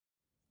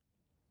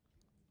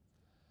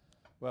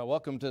Well,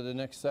 welcome to the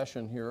next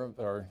session here of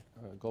our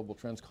Global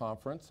Trends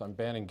Conference. I'm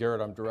Bannon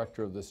Garrett. I'm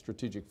Director of the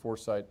Strategic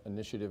Foresight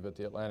Initiative at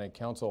the Atlantic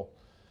Council.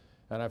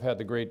 And I've had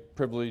the great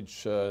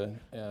privilege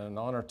and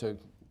honor to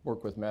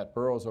work with Matt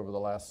Burrows over the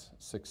last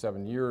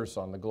 6-7 years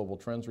on the Global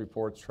Trends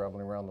reports,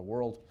 traveling around the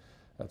world.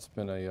 That's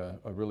been a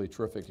really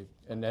terrific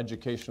and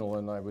educational,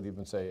 and I would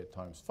even say at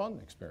times fun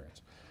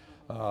experience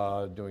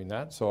doing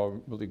that. So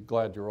I'm really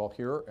glad you're all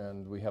here,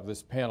 and we have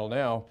this panel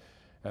now.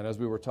 And as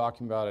we were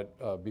talking about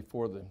it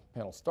before the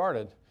panel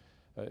started,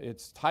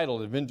 it's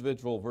titled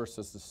Individual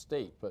versus the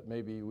State, but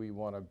maybe we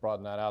want to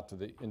broaden that out to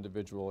the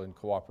individual in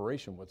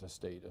cooperation with the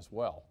state as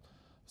well.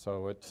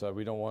 So it's,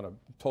 we don't want to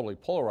totally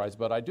polarize,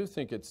 but I do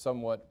think it's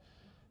somewhat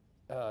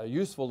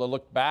useful to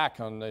look back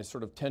on the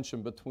sort of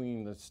tension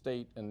between the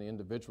state and the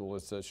individual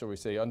as, shall we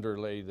say,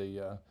 underlay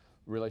the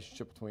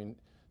relationship between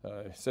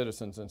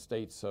citizens and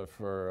states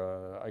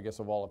for, I guess,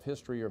 of all of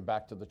history, or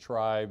back to the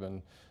tribe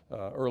and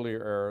earlier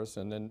eras.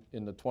 And then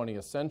in the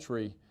 20th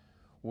century,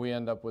 we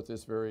end up with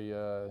this very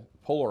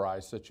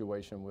polarized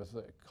situation with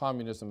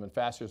communism and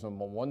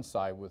fascism on one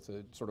side, with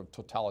a sort of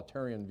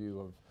totalitarian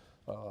view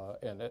of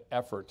and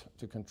effort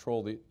to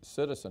control the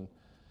citizen,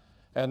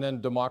 and then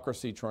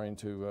democracy trying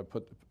to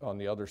put on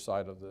the other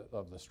side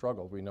of the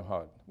struggle. We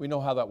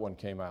know how that one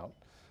came out.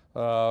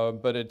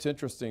 But it's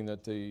interesting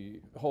that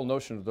the whole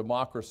notion of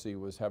democracy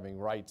was having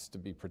rights to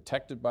be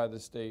protected by the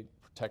state,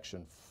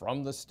 protection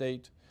from the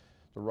state,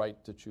 the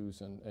right to choose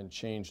and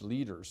change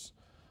leaders.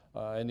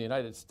 In the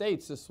United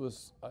States, this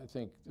was, I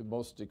think, the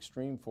most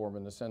extreme form,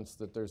 in the sense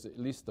that there's at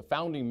least the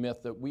founding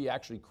myth that we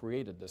actually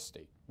created this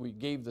state. We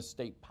gave the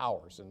state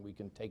powers, and we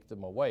can take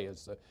them away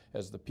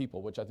as the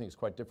people, which I think is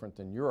quite different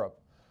than Europe,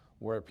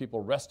 where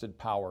people wrested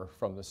power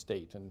from the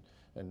state and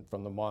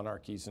from the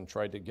monarchies and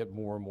tried to get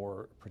more and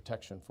more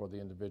protection for the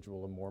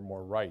individual and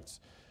more rights.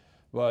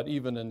 But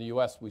even in the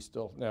US, we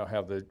still now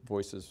have the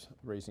voices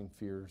raising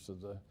fears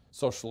of the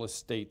socialist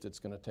state that's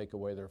going to take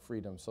away their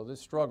freedom. So this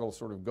struggle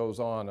sort of goes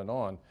on and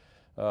on,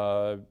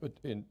 but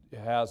it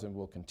has and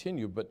will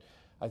continue. But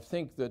I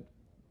think that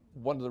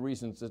one of the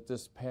reasons that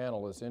this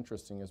panel is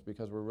interesting is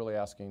because we're really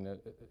asking,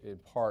 in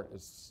part,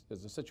 is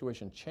the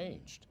situation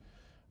changed?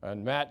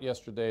 And Matt,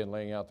 yesterday, in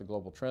laying out the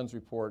Global Trends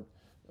report,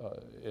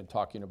 in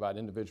talking about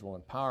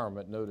individual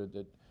empowerment, noted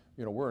that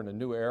we're in a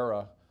new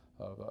era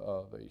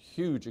of a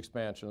huge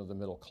expansion of the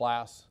middle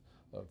class,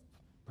 of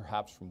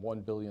perhaps from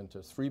 1 billion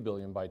to 3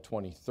 billion by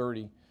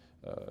 2030.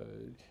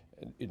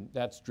 And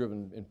that's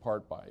driven in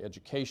part by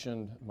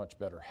education, much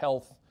better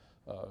health,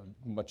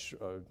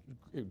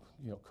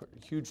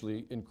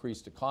 hugely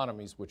increased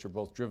economies, which are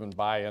both driven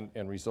by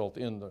and result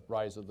in the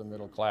rise of the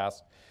middle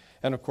class.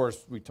 And of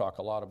course, we talk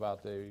a lot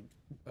about the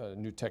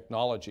new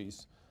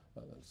technologies,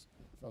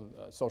 from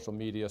social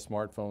media,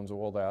 smartphones,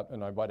 all that.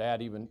 And I might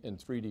add, even in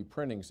 3D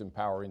printing's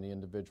empowering the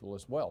individual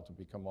as well to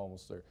become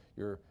almost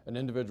you're an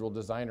individual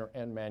designer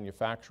and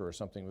manufacturer,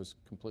 something that was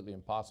completely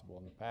impossible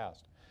in the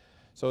past.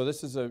 So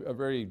this is a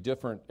very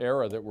different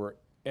era that we're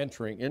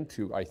entering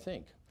into, I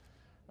think.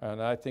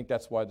 And I think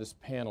that's why this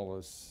panel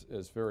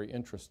is very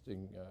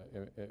interesting,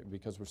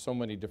 because there's so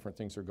many different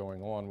things are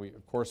going on. We,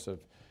 of course, have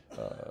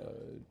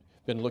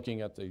been looking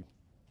at the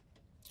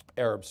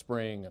Arab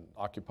Spring and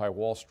Occupy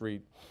Wall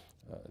Street,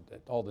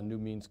 all the new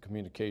means of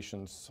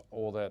communications,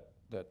 all that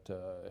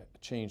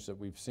change that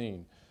we've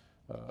seen.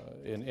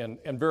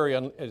 And very,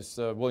 as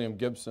William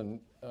Gibson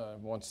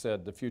once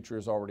said, the future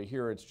is already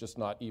here, it's just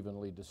not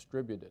evenly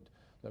distributed,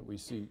 that we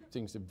see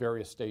things at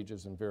various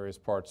stages in various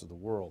parts of the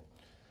world.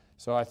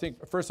 So I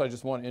think, first, I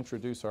just want to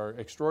introduce our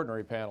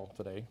extraordinary panel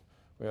today.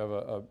 We have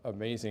an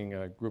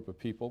amazing group of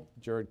people.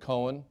 Jared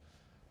Cohen,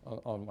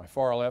 on my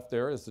far left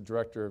there, is the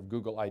director of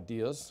Google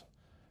Ideas,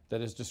 that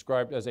is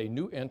described as a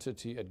new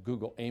entity at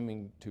Google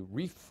aiming to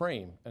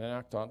reframe and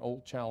act on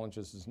old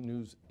challenges in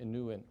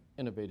new and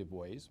innovative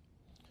ways.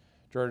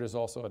 Jared is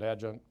also an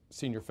adjunct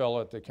senior fellow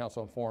at the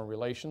Council on Foreign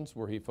Relations,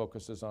 where he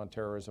focuses on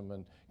terrorism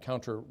and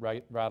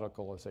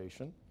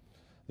counter-radicalization,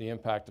 the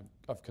impact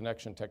of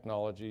connection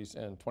technologies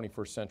and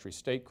 21st century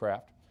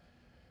statecraft.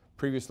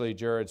 Previously,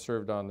 Jared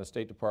served on the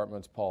State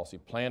Department's policy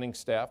planning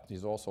staff.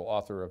 He's also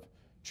author of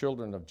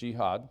Children of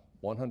Jihad,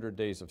 100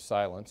 Days of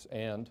Silence,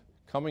 and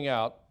coming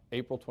out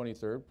April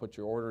 23rd, put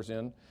your orders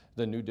in,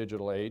 The New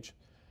Digital Age.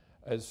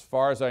 As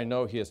far as I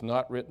know, he has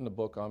not written a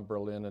book on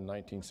Berlin in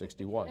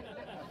 1961. I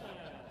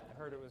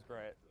heard it was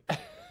great.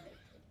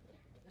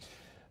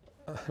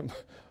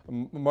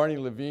 Marnie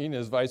Levine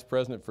is Vice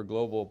President for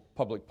Global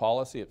Public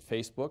Policy at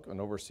Facebook and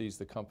oversees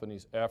the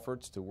company's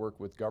efforts to work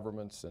with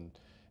governments and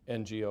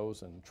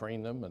NGOs and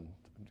train them and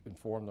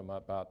inform them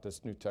about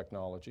this new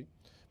technology.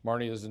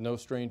 Marnie is no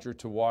stranger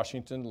to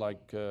Washington,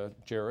 like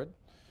Jared.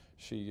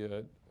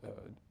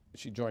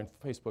 She joined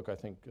Facebook, I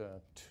think,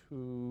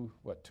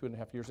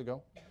 2.5 years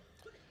ago?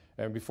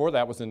 And before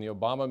that was in the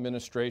Obama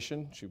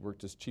administration. She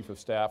worked as Chief of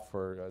Staff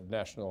for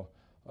National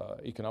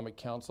Economic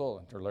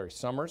Council under Larry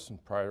Summers,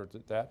 and prior to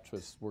that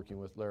was working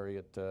with Larry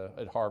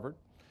at Harvard,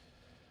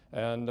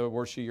 and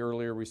where she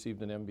earlier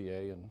received an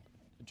MBA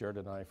Jared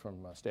and I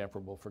from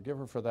Stanford will forgive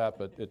her for that,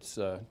 but it's,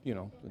 you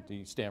know,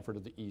 the Stanford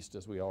of the East,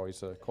 as we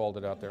always called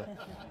it out there.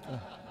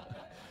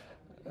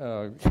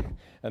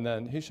 And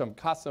then Hisham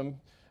Qasim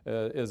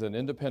is an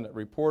independent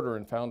reporter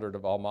and founder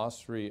of Al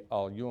Masri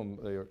Al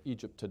Yawm,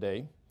 Egypt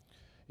Today,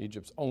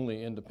 Egypt's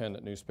only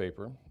independent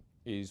newspaper.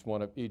 He's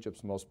one of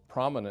Egypt's most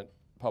prominent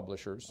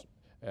publishers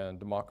and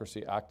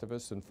democracy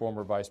activist and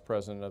former vice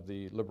president of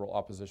the liberal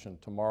opposition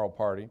Tomorrow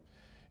Party.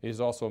 He's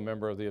also a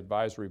member of the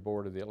advisory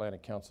board of the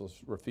Atlantic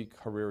Council's Rafiq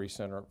Hariri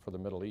Center for the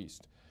Middle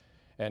East.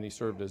 And he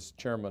served as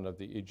chairman of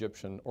the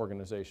Egyptian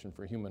Organization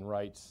for Human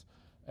Rights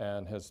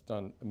and has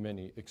done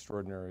many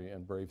extraordinary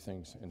and brave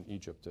things in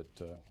Egypt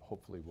that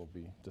hopefully will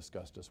be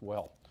discussed as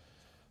well.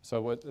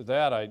 So with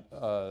that, I'd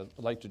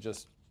like to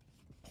just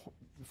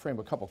frame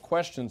a couple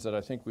questions that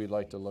I think we'd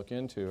like to look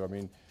into. I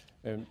mean,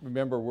 and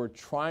remember, we're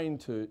trying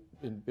to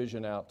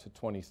envision out to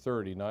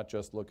 2030, not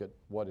just look at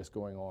what is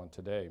going on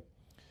today.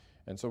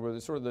 And so we're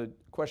sort of the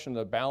question of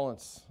the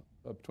balance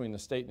between the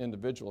state and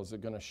individual. Is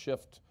it going to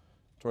shift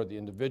toward the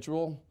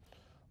individual,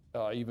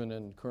 even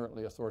in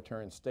currently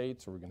authoritarian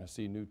states? Or are we going to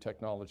see new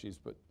technologies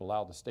but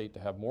allow the state to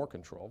have more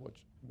control,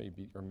 which may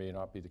be or may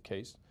not be the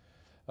case?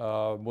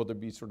 Will there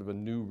be sort of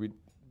a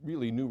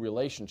really new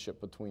relationship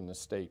between the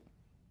state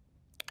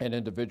and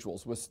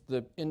individuals, with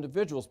the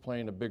individuals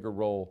playing a bigger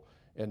role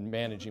in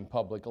managing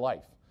public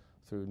life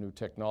through new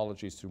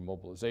technologies, through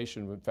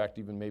mobilization, in fact,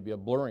 even maybe a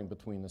blurring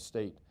between the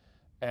state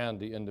and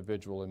the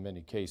individual in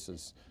many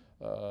cases,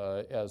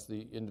 as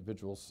the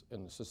individuals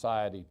in the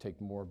society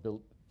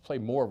play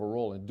more of a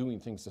role in doing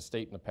things the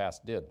state in the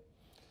past did.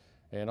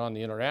 And on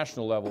the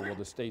international level, will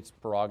the state's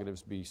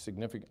prerogatives be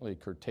significantly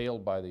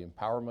curtailed by the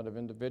empowerment of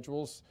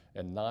individuals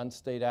and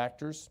non-state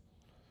actors?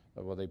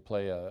 Will they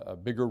play a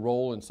bigger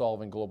role in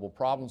solving global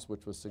problems,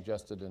 which was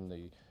suggested in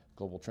the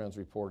Global Trends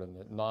report in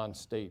the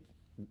non-state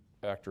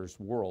actors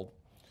world?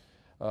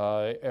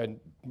 And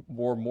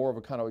more of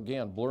a kind of,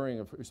 again, blurring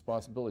of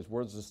responsibilities.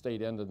 Where does the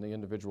state end and the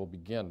individual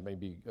begin?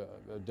 Maybe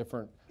a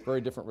very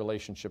different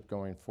relationship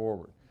going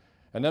forward.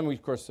 And then we,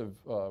 of course,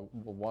 will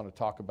want to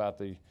talk about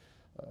the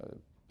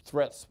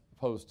threats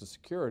posed to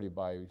security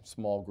by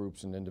small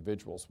groups and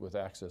individuals with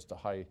access to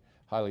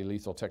highly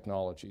lethal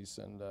technologies,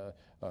 and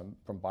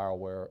from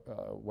bioware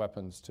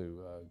weapons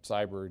to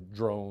cyber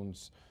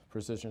drones,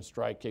 precision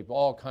strike capable,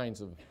 all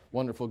kinds of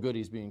wonderful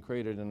goodies being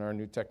created in our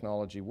new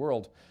technology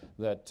world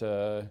that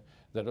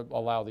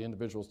allow the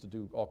individuals to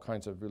do all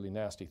kinds of really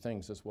nasty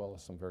things as well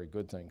as some very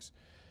good things.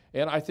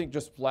 And I think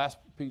just last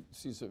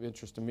piece of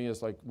interest to me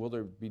is, like, will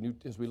there be new,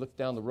 as we look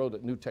down the road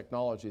at new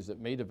technologies that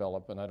may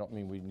develop, and I don't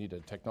mean we need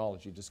a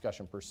technology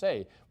discussion per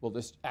se, will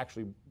this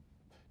actually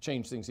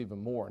change things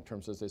even more in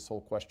terms of this whole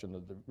question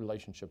of the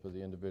relationship of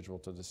the individual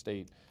to the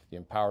state, the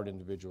empowered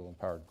individual,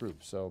 empowered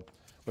group. So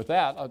with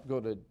that, I'll go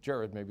to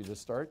Jared maybe to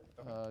start.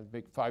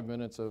 Make 5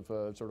 minutes of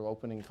sort of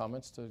opening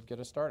comments to get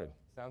us started.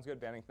 Sounds good,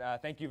 Banning.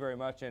 Thank you very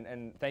much,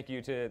 and thank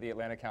you to the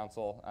Atlantic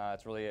Council.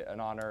 It's really an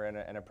honor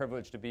and a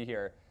privilege to be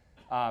here.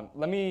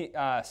 Let me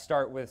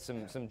start with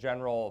some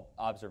general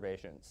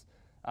observations,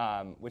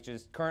 which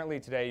is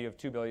currently today you have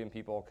 2 billion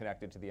people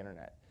connected to the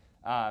internet.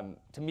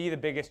 To me, the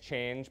biggest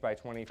change by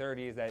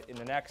 2030 is that in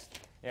the next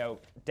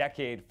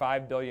decade,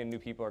 5 billion new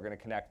people are going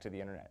to connect to the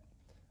internet.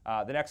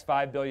 The next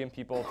 5 billion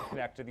people to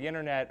connect to the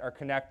internet are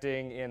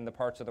connecting in the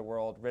parts of the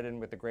world ridden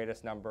with the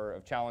greatest number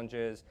of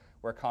challenges,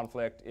 where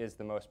conflict is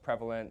the most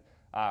prevalent,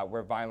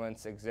 where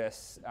violence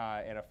exists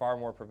in a far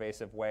more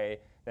pervasive way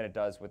than it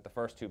does with the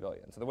first 2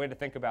 billion. So the way to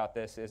think about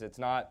this is it's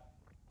not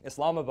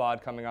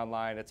Islamabad coming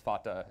online, it's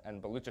Fatah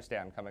and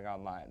Baluchistan coming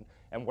online,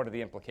 and what are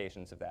the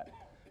implications of that?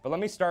 But let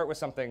me start with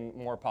something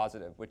more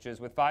positive, which is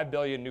with 5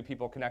 billion new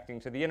people connecting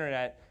to the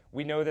internet,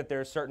 we know that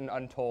there's certain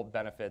untold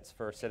benefits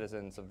for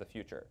citizens of the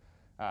future.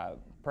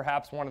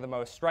 Perhaps one of the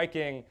most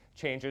striking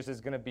changes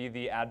is going to be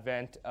the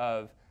advent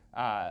of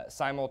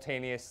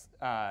simultaneous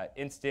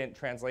instant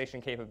translation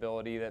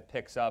capability that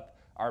picks up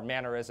our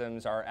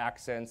mannerisms, our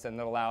accents, and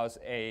that allows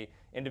an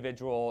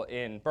individual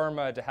in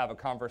Burma to have a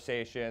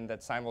conversation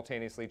that's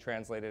simultaneously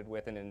translated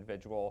with an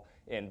individual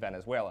in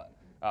Venezuela.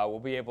 We'll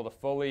be able to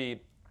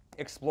fully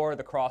explore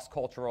the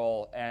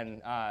cross-cultural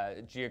and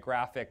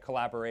geographic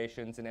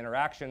collaborations and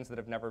interactions that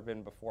have never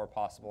been before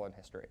possible in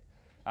history.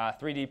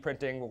 3D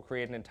printing will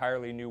create an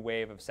entirely new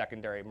wave of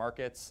secondary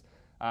markets.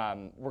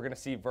 We're going to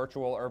see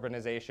virtual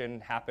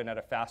urbanization happen at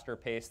a faster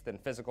pace than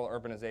physical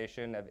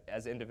urbanization,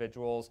 as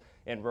individuals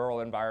in rural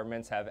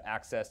environments have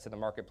access to the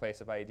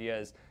marketplace of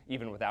ideas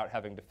even without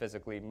having to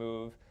physically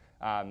move.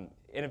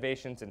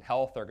 Innovations in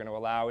health are going to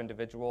allow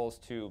individuals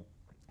to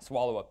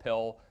swallow a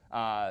pill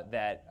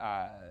that,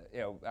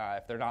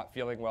 if they're not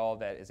feeling well,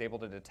 that is able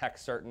to detect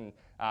certain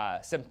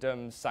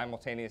symptoms,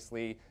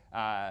 simultaneously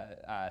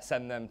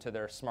send them to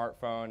their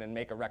smartphone and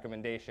make a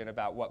recommendation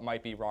about what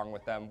might be wrong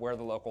with them, where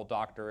the local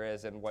doctor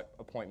is, and what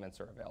appointments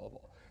are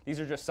available. These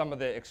are just some of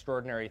the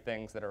extraordinary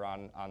things that are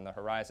on the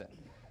horizon.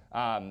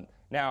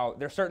 Now,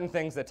 there are certain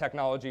things that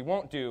technology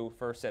won't do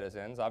for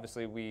citizens.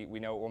 Obviously, we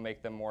know it will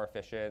make them more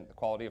efficient, the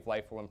quality of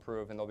life will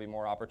improve, and there'll be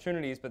more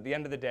opportunities. But at the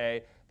end of the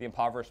day, the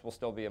impoverished will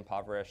still be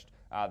impoverished,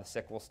 the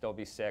sick will still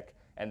be sick,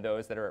 and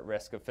those that are at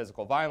risk of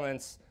physical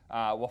violence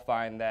will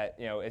find that,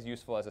 as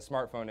useful as a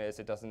smartphone is,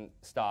 it doesn't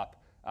stop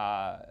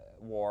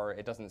war,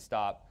 it doesn't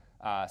stop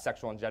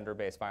sexual and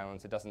gender-based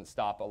violence, it doesn't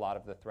stop a lot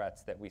of the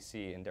threats that we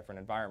see in different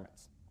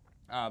environments.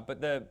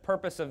 But the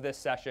purpose of this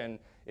session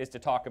is to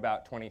talk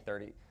about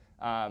 2030.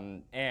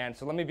 And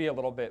so let me be a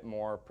little bit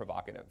more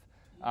provocative.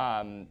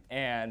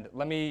 And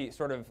let me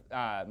sort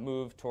of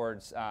move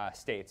towards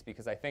states,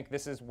 because I think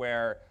this is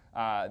where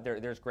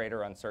there's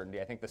greater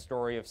uncertainty. I think the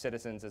story of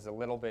citizens is a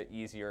little bit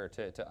easier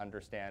to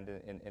understand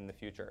in the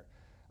future.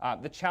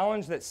 The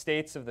challenge that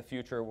states of the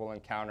future will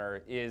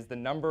encounter is the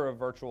number of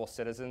virtual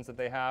citizens that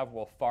they have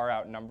will far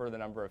outnumber the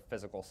number of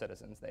physical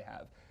citizens they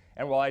have.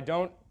 And while I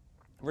don't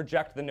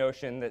reject the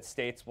notion that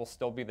states will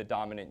still be the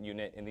dominant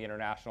unit in the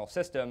international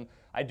system,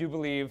 I do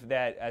believe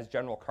that, as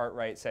General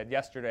Cartwright said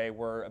yesterday,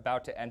 we're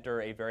about to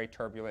enter a very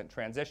turbulent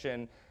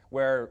transition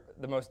where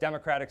the most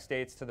democratic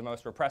states to the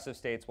most repressive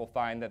states will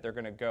find that they're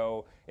going to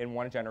go in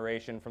one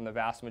generation from the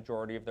vast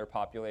majority of their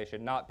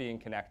population not being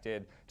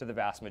connected to the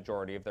vast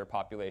majority of their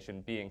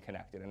population being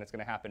connected. And it's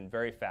going to happen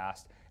very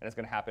fast, and it's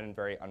going to happen in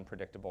very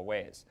unpredictable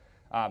ways.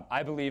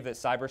 I believe that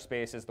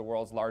cyberspace is the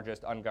world's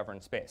largest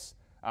ungoverned space.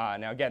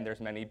 Now, again,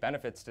 there's many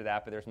benefits to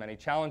that, but there's many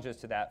challenges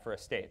to that for a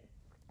state.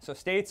 So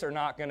states are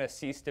not going to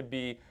cease to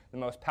be the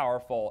most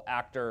powerful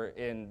actor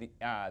in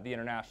the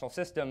international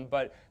system,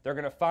 but they're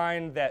going to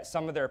find that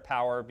some of their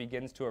power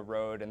begins to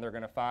erode, and they're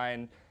going to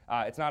find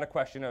it's not a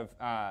question of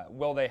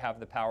will they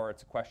have the power,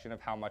 it's a question of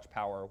how much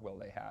power will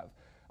they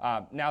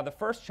have. Now, the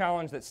first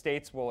challenge that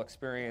states will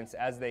experience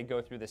as they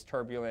go through this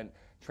turbulent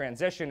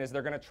transition is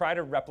they're going to try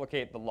to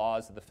replicate the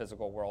laws of the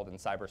physical world in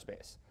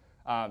cyberspace.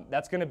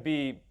 That's going to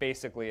be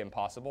basically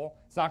impossible.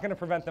 It's not going to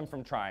prevent them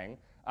from trying,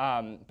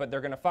 but they're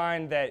going to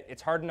find that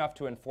it's hard enough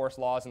to enforce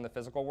laws in the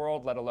physical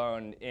world, let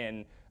alone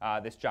in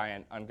this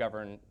giant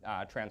ungoverned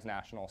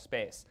transnational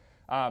space.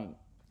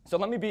 So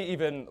let me be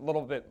even a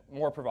little bit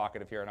more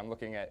provocative here, and I'm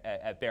looking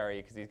at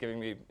Barry because he's giving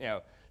me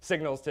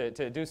signals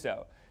to do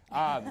so.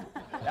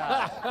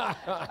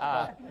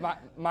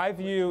 My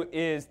view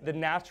is the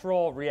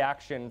natural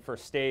reaction for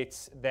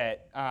states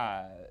that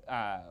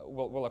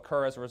will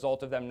occur as a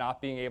result of them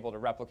not being able to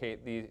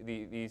replicate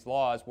these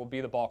laws will be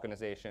the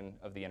balkanization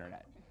of the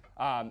internet.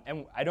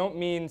 And I don't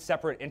mean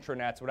separate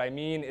intranets. What I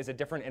mean is a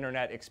different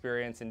internet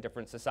experience in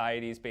different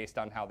societies based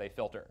on how they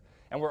filter.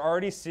 And we're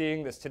already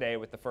seeing this today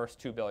with the first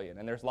 2 billion.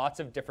 And there's lots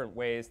of different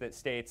ways that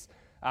states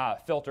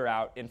filter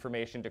out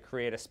information to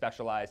create a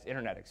specialized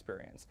internet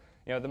experience.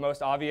 The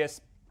most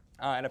obvious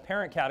and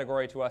apparent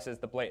category to us is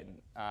the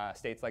blatant.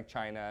 States like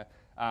China,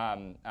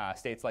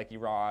 states like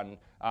Iran,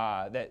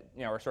 that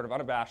are sort of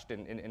unabashed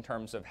in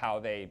terms of how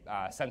they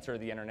censor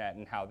the internet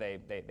and how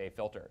they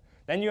filter.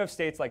 Then you have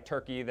states like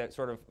Turkey that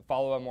sort of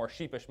follow a more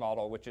sheepish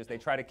model, which is they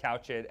try to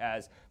couch it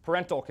as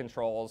parental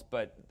controls,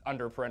 but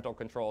under parental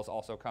controls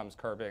also comes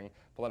curbing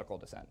political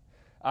dissent.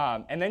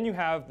 And then you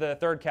have the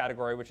third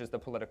category, which is the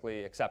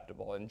politically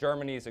acceptable. And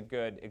Germany is a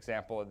good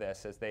example of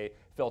this as they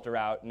filter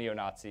out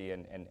neo-Nazi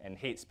and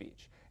hate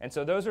speech. And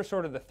so those are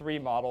sort of the three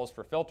models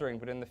for filtering.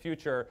 But in the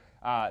future,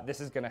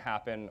 this is going to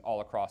happen all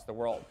across the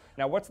world.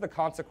 Now, what's the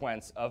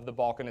consequence of the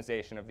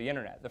balkanization of the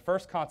internet? The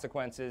first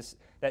consequence is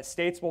that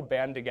states will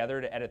band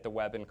together to edit the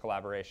web in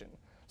collaboration.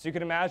 So you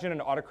can imagine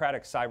an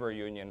autocratic cyber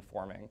union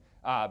forming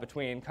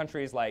between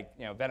countries like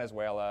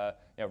Venezuela,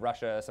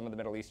 Russia, some of the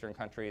Middle Eastern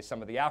countries,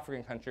 some of the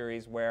African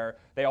countries, where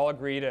they all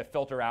agree to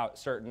filter out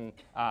certain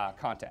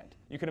content.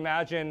 You can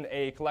imagine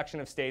a collection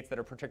of states that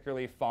are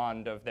particularly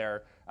fond of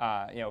their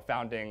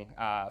founding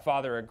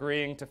father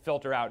agreeing to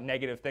filter out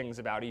negative things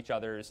about each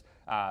other's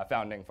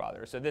founding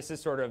father. So this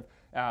is sort of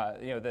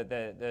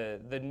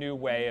the new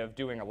way of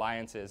doing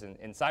alliances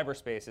in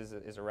cyberspace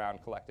is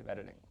around collective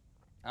editing.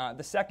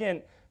 The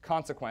second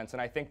consequence,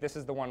 and I think this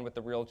is the one with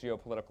the real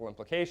geopolitical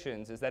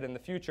implications, is that in the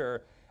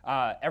future,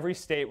 every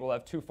state will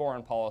have 2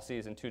 foreign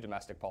policies and 2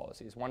 domestic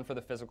policies, one for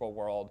the physical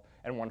world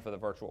and one for the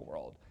virtual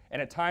world.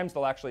 And at times,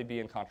 they'll actually be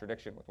in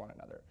contradiction with one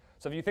another.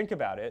 So if you think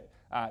about it,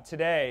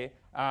 today,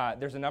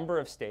 there's a number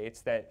of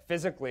states that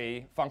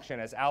physically function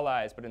as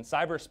allies, but in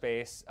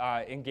cyberspace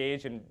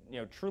engage in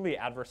truly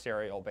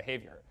adversarial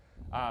behavior.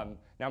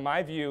 Now,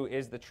 my view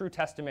is the true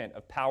testament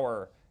of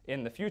power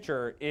in the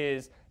future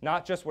is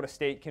not just what a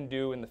state can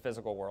do in the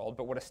physical world,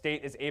 but what a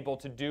state is able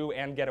to do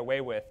and get away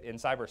with in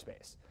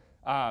cyberspace.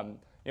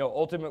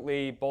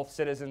 Ultimately, both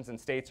citizens and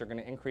states are going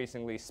to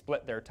increasingly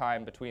split their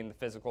time between the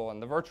physical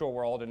and the virtual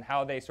world, and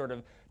how they sort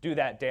of do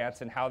that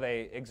dance and how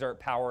they exert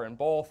power in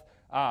both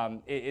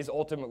is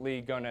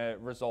ultimately going to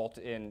result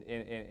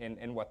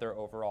in what their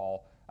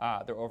overall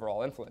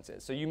influence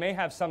is. So you may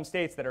have some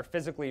states that are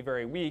physically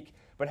very weak,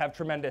 but have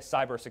tremendous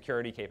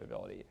cybersecurity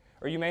capability.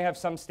 Or you may have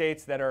some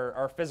states that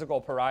are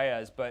physical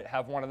pariahs, but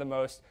have one of the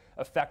most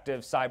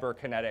effective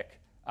cyberkinetic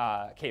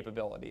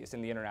capabilities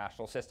in the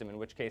international system, in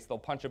which case they'll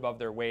punch above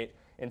their weight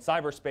in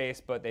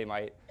cyberspace, but they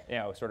might,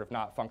 sort of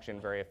not function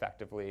very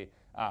effectively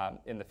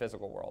in the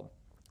physical world.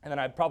 And then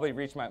I'd probably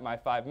reached my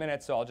 5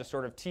 minutes, so I'll just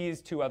sort of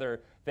tease two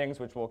other things,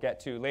 which we'll get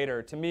to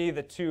later. To me,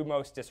 the two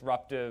most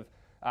disruptive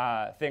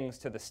things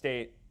to the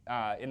state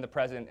in the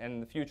present and in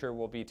the future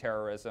will be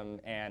terrorism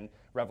and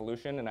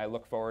revolution, and I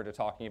look forward to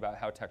talking about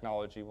how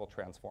technology will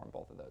transform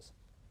both of those.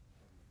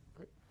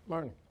 Great.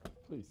 Marnie,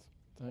 please.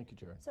 Thank you,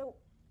 Jared. So,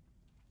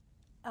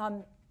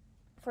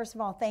 first of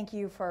all, thank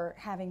you for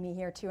having me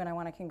here, too, and I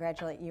want to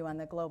congratulate you on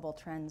the Global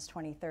Trends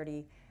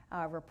 2030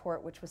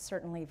 report, which was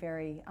certainly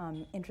very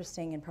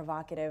interesting and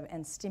provocative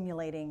and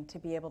stimulating to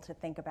be able to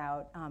think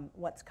about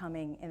what's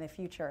coming in the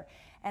future.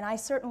 And I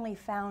certainly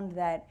found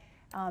that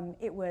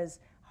it was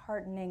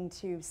heartening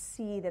to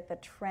see that the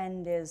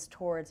trend is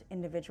towards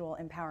individual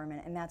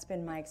empowerment, and that's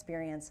been my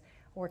experience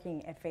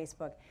working at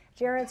Facebook.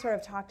 Jared sort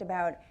of talked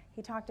about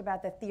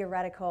the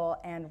theoretical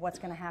and what's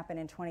going to happen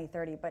in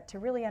 2030, but to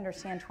really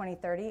understand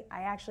 2030,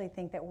 I actually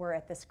think that we're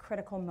at this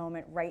critical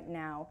moment right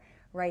now,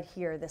 right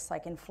here, this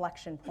like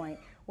inflection point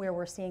where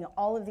we're seeing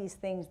all of these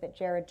things that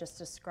Jared just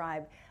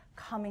described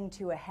coming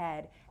to a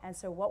head. And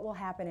so what will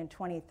happen in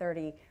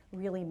 2030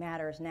 really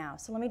matters now.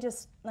 So let me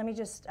just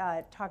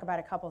talk about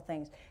a couple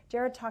things.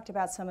 Jared talked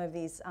about some of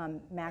these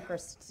macro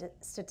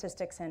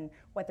statistics and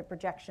what the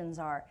projections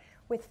are.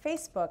 With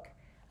Facebook,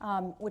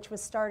 which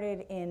was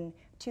started in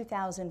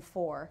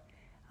 2004,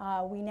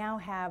 we now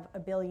have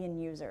 1 billion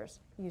users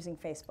using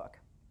Facebook.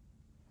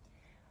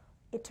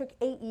 It took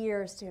 8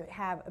 years to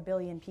have 1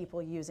 billion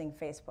people using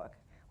Facebook.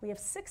 We have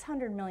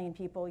 600 million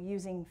people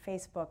using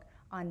Facebook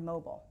on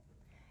mobile.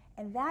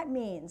 And that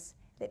means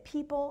that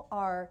people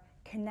are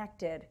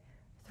connected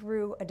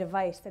through a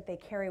device that they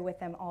carry with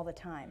them all the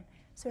time.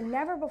 So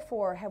never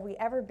before have we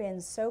ever been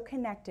so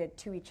connected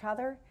to each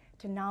other,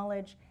 to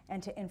knowledge,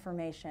 and to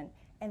information.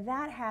 And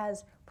that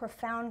has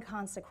profound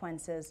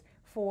consequences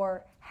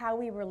for how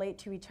we relate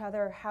to each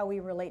other, how we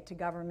relate to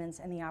governments,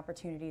 and the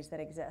opportunities that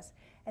exist.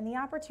 And the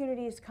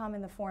opportunities come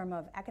in the form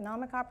of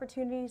economic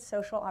opportunities,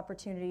 social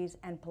opportunities,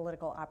 and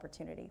political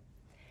opportunity.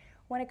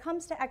 When it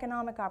comes to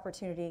economic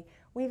opportunity,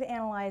 we've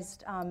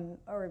analyzed,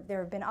 or there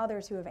have been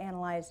others who have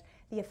analyzed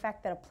the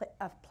effect that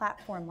a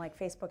platform like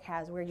Facebook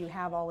has where you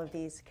have all of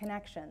these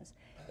connections.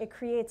 It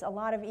creates a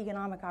lot of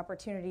economic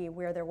opportunity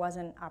where there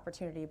wasn't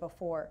opportunity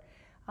before.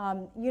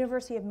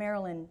 University of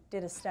Maryland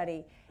did a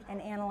study and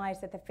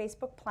analyzed that the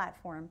Facebook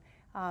platform,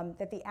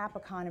 that the app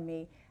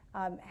economy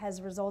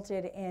has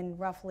resulted in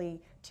roughly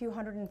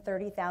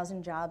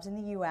 230,000 jobs in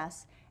the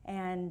U.S.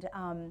 and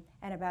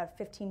about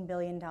 $15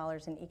 billion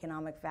in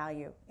economic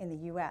value in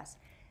the U.S.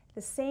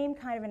 The same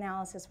kind of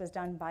analysis was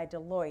done by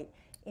Deloitte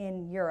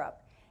in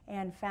Europe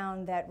and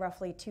found that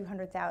roughly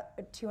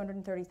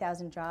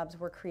 230,000 jobs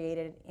were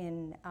created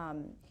in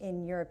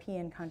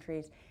European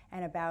countries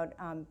and about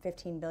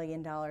 $15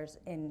 billion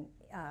in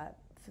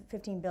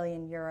 15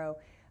 billion euro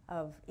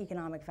of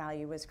economic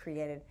value was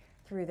created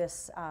through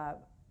this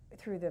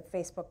through the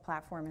Facebook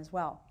platform as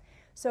well.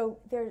 So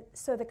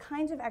the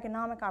kinds of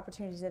economic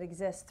opportunities that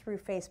exist through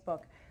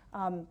Facebook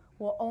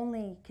will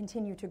only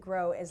continue to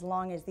grow as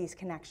long as these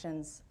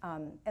connections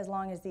can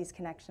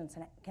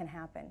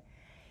happen.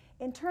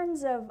 In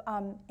terms of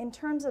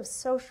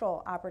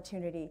social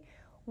opportunity,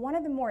 one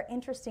of the more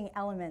interesting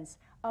elements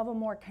of a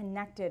more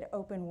connected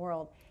open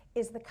world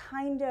is the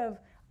kind of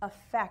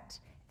effect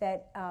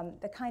that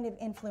the kind of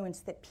influence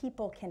that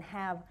people can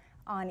have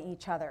on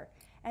each other.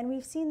 And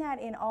we've seen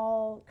that in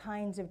all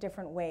kinds of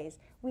different ways.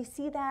 We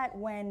see that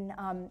when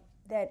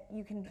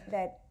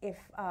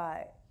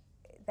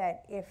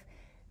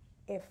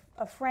if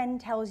a friend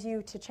tells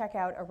you to check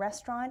out a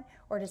restaurant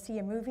or to see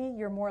a movie,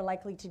 you're more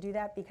likely to do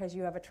that because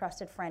you have a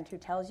trusted friend who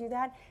tells you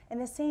that.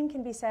 And the same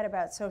can be said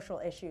about social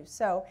issues.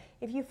 So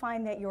if you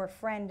find that your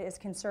friend is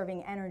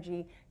conserving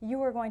energy, you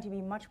are going to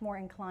be much more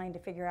inclined to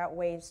figure out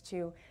ways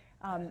to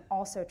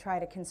also try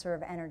to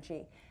conserve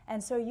energy.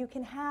 And so you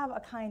can have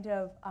a kind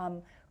of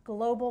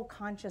global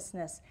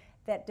consciousness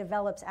that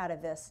develops out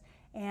of this.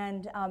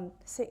 And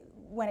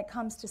when it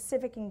comes to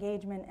civic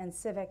engagement and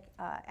civic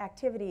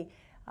activity,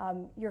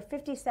 you're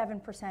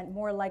 57%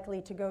 more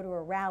likely to go to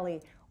a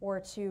rally or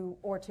to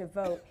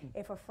vote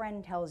if a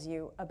friend tells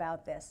you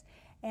about this.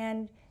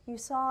 And you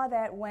saw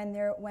that when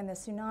the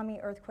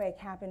tsunami earthquake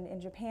happened in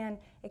Japan,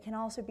 it can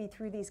also be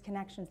through these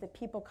connections that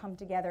people come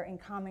together in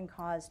common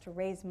cause to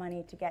raise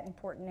money, to get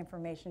important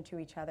information to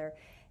each other,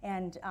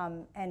 and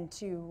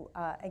to,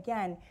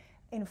 again,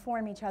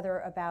 inform each other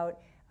about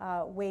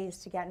ways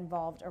to get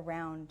involved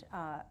around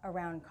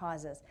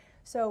causes.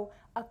 So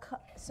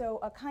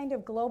a kind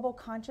of global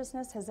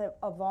consciousness has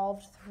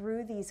evolved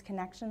through these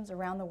connections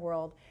around the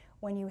world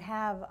when you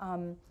have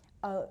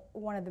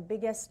one of the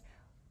biggest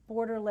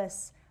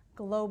borderless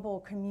global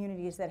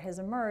communities that has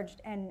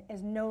emerged and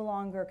is no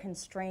longer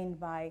constrained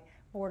by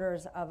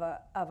borders of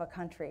a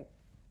country.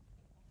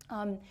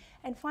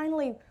 And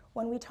finally,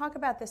 when we talk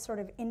about this sort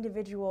of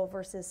individual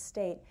versus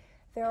state,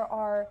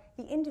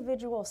 the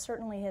individual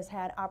certainly has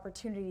had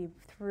opportunity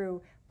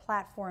through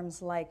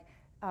platforms like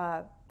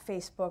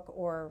Facebook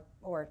or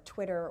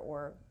Twitter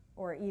or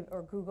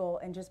Google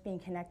and just being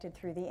connected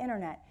through the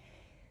internet.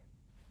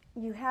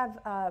 You have,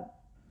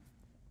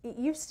 it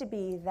used to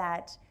be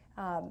that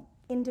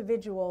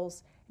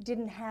individuals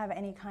didn't have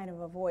any kind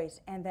of a voice,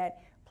 and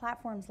that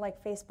platforms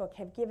like Facebook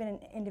have given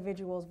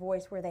individuals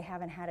voice where they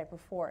haven't had it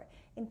before.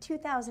 In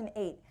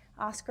 2008,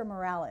 Oscar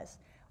Morales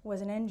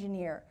was an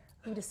engineer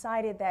who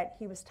decided that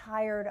he was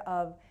tired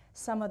of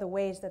some of the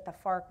ways that the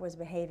FARC was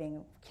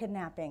behaving,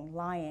 kidnapping,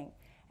 lying.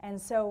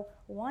 And so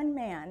one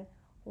man,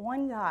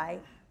 one guy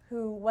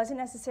who wasn't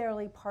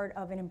necessarily part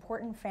of an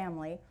important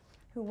family,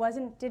 who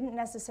didn't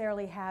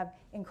necessarily have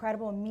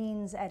incredible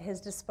means at his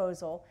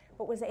disposal,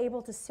 but was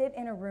able to sit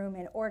in a room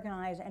and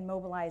organize and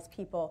mobilize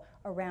people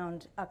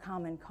around a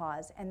common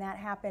cause. And that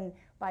happened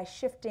by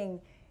shifting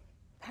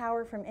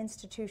power from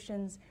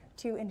institutions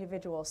to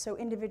individuals. So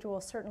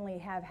individuals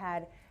certainly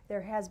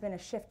there has been a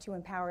shift to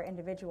empower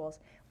individuals.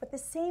 But the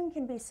same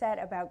can be said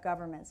about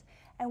governments.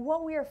 And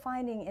what we are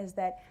finding is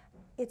that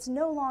it's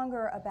no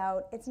longer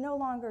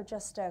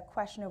just a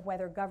question of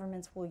whether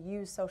governments will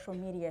use social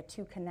media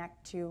to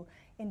connect to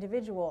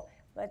individual,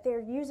 but they're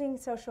using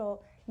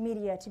social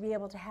media to be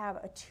able to have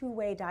a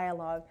two-way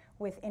dialogue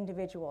with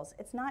individuals.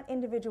 It's not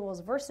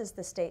individuals versus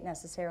the state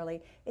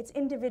necessarily, it's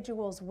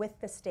individuals with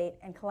the state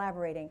and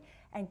collaborating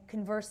and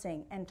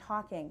conversing and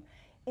talking.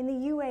 In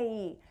the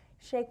UAE,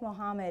 Sheikh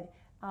Mohammed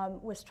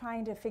was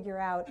trying to figure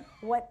out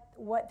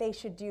what they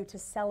should do to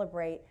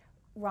celebrate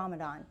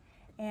Ramadan.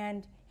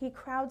 And he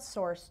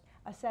crowdsourced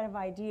a set of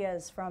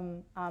ideas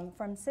from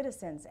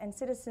citizens, and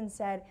citizens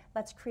said,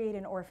 let's create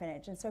an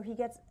orphanage. And so he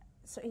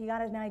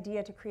got an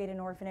idea to create an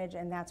orphanage,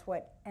 and that's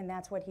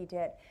what he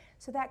did.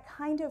 So that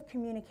kind of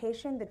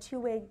communication, the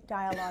two-way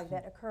dialogue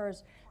that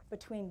occurs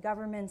between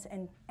governments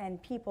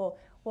and people,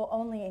 will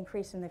only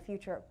increase in the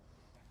future.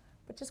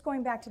 But just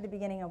going back to the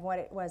beginning of what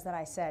it was that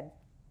I said,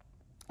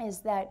 is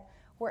that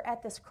we're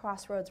at this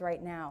crossroads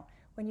right now.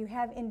 When you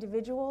have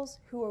individuals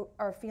who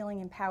are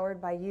feeling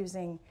empowered by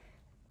using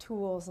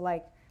tools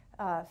like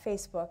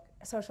Facebook,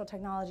 social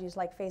technologies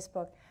like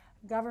Facebook,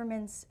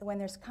 governments, when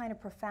there's kind of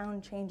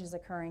profound changes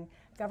occurring,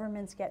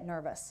 governments get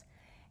nervous.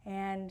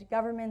 And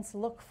governments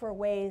look for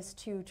ways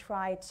to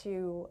try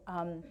to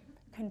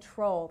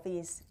control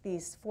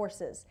these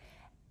forces.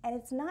 And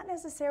it's not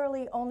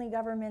necessarily only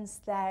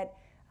governments that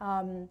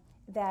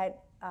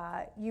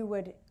you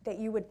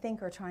would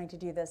think are trying to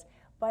do this,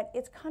 but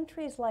it's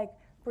countries like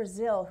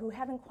Brazil, who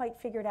haven't quite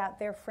figured out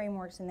their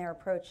frameworks and their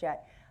approach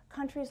yet.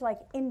 Countries like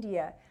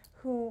India,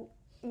 who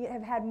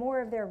have had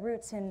more of their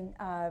roots in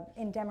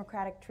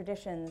democratic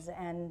traditions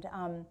and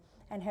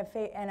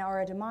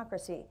are a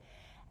democracy.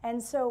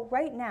 And so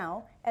right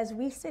now, as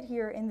we sit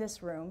here in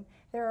this room,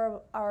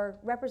 there are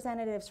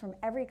representatives from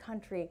every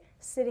country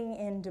sitting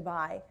in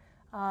Dubai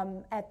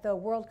at the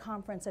World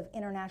Conference of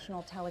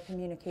International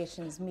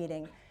Telecommunications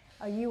meeting,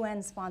 a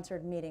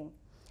UN-sponsored meeting.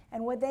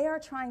 And what they are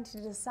trying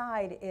to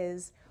decide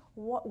is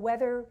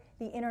whether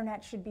the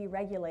internet should be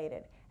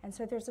regulated. And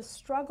so there's a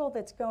struggle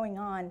that's going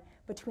on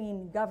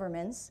between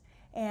governments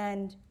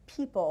and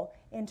people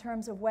in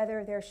terms of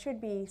whether there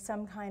should be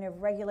some kind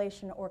of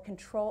regulation or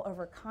control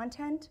over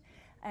content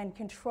and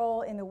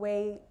control in the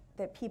way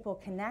that people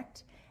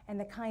connect and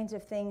the kinds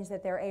of things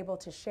that they're able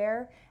to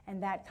share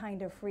and that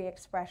kind of free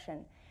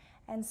expression.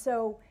 And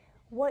so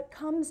what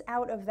comes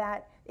out of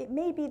that, it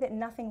may be that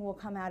nothing will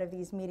come out of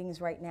these meetings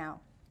right now.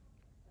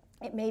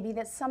 It may be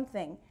that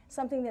something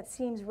that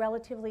seems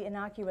relatively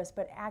innocuous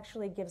but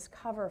actually gives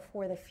cover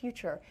for the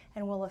future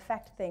and will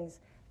affect things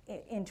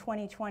in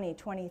 2020,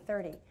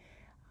 2030.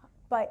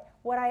 But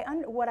what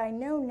I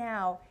know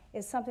now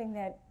is something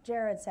that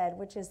Jared said,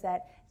 which is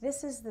that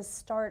this is the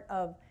start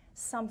of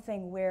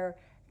something where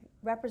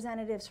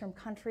representatives from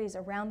countries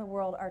around the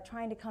world are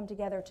trying to come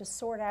together to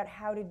sort out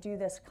how to do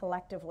this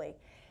collectively.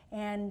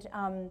 And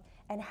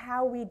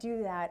how we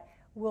do that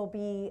will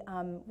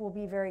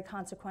be very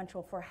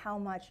consequential for how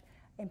much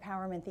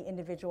empowerment the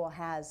individual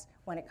has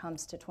when it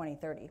comes to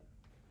 2030.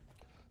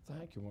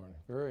 Thank you, Marnie.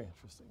 Very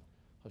interesting.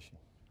 Hashi.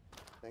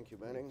 Thank you,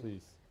 Banning.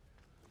 Please.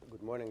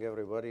 Good morning,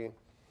 everybody.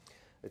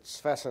 It's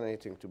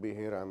fascinating to be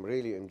here. I'm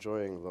really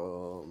enjoying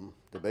the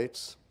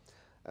debates,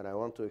 and I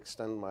want to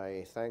extend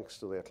my thanks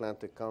to the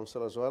Atlantic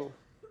Council as well.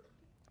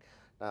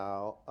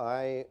 Now,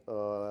 I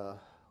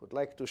would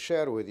like to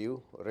share with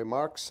you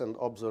remarks and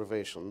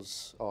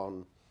observations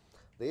on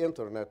the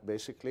internet,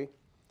 basically,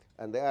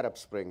 and the Arab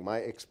Spring, my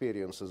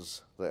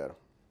experiences there.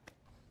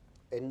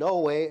 In no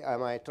way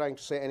am I trying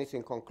to say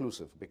anything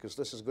conclusive, because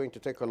this is going to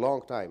take a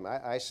long time.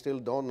 I still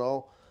don't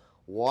know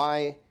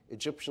why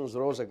Egyptians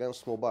rose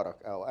against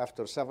Mubarak.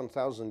 After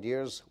 7,000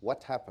 years,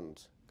 what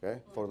happened, okay,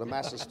 for the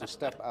masses to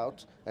step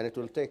out, and it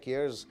will take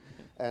years.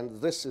 And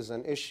this is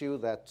an issue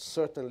that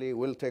certainly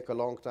will take a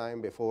long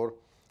time before,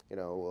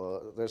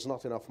 there's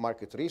not enough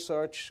market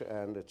research,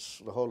 and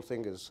the whole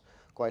thing is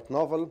quite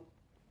novel.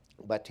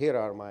 But here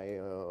are my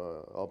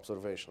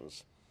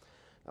observations.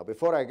 Now,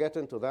 before I get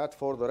into that,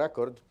 for the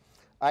record,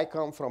 I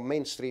come from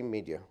mainstream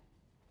media.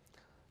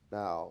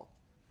 Now,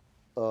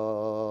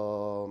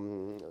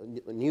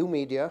 new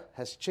media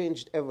has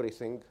changed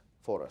everything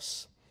for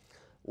us.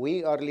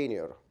 We are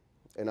linear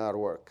in our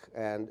work,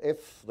 and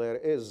if there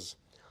is,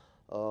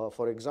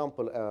 for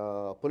example,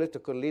 a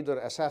political leader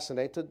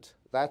assassinated,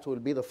 that will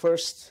be the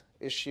first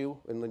issue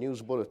in the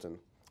news bulletin.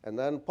 And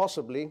then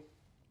possibly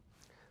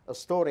a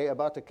story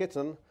about a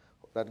kitten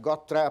that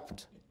got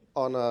trapped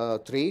on a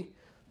tree,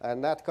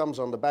 and that comes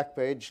on the back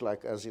page,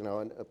 like as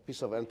a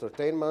piece of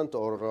entertainment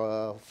or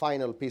a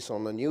final piece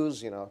on the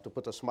news, to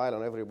put a smile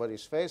on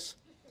everybody's face.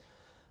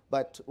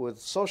 But with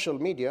social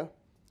media,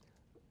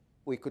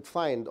 we could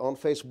find on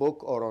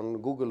Facebook or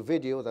on Google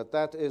Video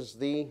that is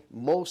the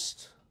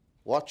most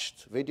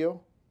watched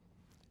video,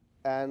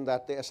 and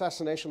that the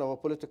assassination of a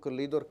political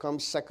leader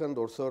comes second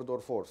or third or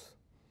fourth.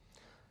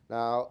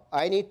 Now,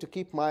 I need to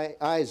keep my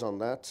eyes on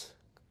that,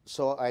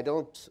 so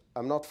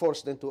I'm not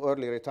forced into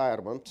early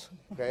retirement,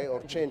 okay,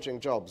 or changing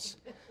jobs.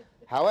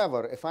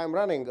 However, if I'm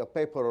running a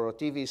paper or a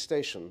TV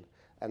station,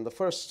 and the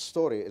first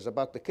story is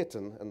about the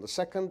kitten, and the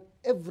second,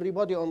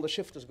 everybody on the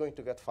shift is going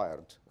to get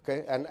fired,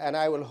 okay? And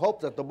I will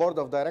hope that the board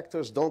of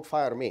directors don't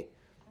fire me,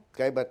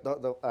 okay? But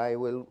I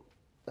will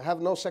have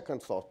no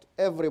second thought.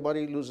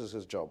 Everybody loses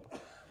his job.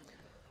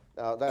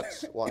 Now,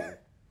 that's one.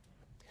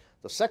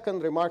 The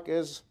second remark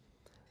is,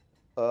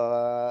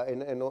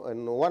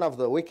 in one of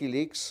the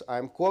WikiLeaks,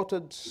 I'm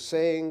quoted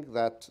saying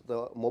that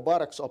the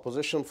Mubarak's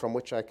opposition, from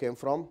which I came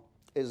from,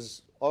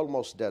 is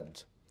almost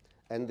dead.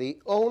 And the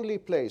only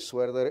place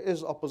where there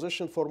is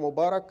opposition for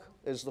Mubarak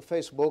is the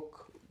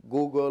Facebook,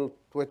 Google,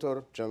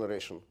 Twitter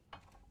generation.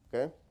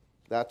 Okay?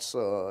 That's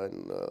a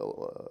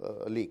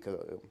leak,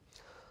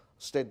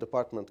 State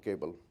Department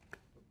cable.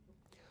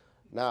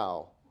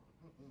 Now,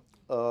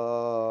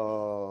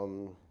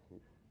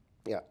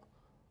 yeah.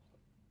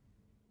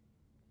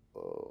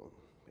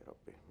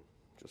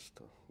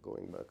 Just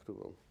going back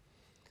to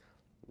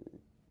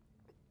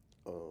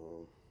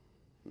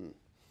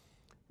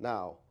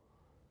now,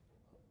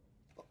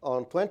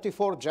 on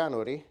 24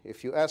 January,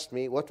 if you asked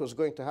me what was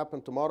going to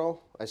happen tomorrow,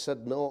 I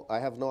said, no, I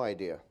have no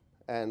idea.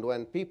 And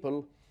when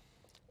people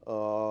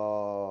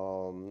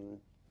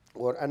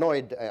were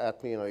annoyed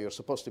at me, you're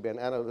supposed to be an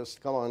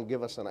analyst, come on,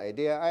 give us an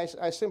idea,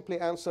 I simply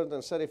answered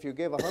and said, if you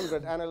gave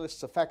 100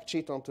 analysts a fact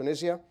sheet on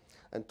Tunisia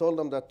and told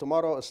them that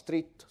tomorrow a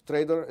street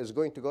trader is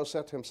going to go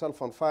set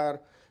himself on fire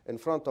in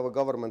front of a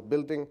government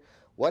building,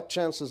 what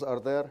chances are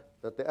there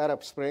that the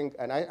Arab Spring,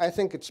 and I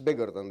think it's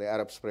bigger than the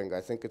Arab Spring,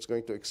 I think it's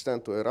going to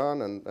extend to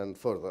Iran and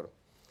further,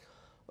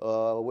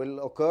 will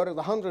occur? The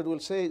 100 will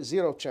say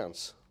 0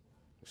 chance,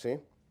 you see?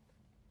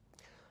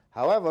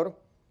 However,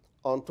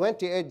 on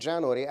 28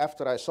 January,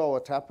 after I saw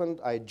what happened,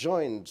 I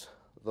joined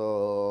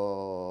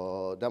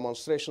the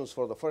demonstrations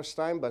for the first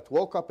time, but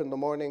woke up in the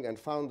morning and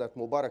found that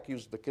Mubarak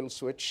used the kill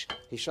switch.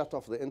 He shut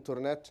off the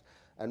internet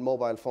and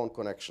mobile phone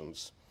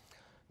connections.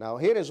 Now,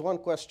 here is one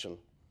question.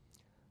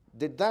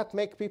 Did that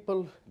make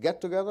people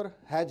get together?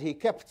 Had he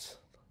kept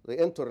the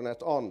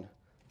internet on,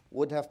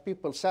 would have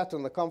people sat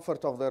in the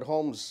comfort of their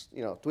homes,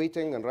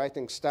 tweeting and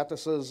writing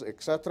statuses,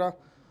 etc.,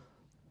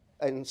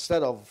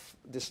 instead of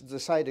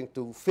deciding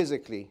to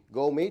physically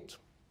go meet?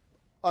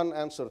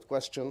 Unanswered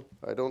question.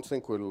 I don't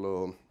think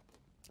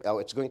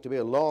it's going to be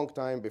a long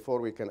time before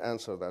we can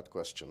answer that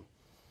question.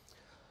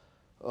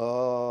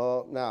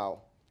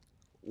 Now,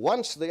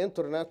 once the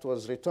internet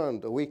was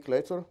returned a week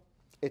later,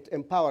 it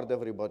empowered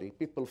everybody.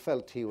 People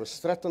felt he was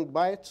threatened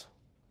by it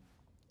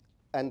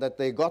and that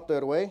they got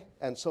their way,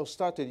 and so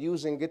started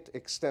using it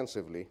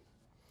extensively.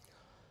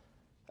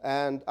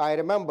 And I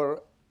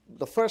remember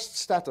the first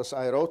status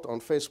I wrote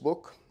on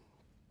Facebook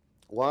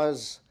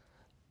was,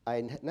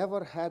 I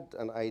never had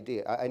an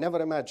idea, I never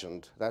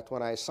imagined that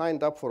when I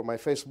signed up for my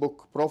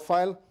Facebook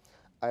profile,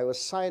 I was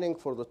signing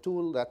for the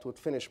tool that would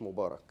finish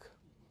Mubarak,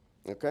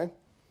 okay?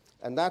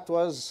 And that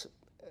was,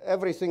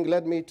 everything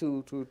led me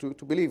to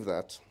believe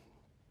that.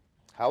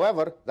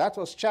 However, that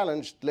was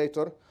challenged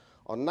later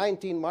on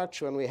 19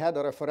 March when we had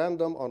a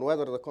referendum on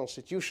whether the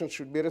Constitution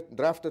should be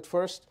drafted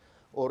first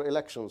or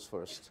elections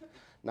first.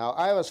 Now,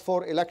 I was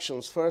for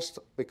elections first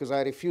because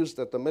I refused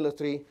that the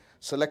military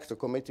select a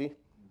committee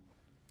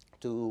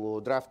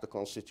to draft the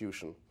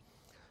Constitution.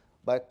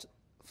 But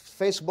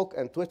Facebook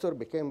and Twitter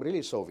became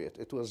really Soviet.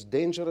 It was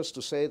dangerous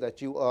to say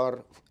that you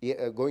are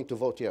going to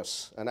vote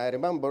yes. And I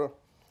remember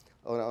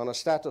on a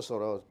status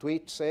or a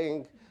tweet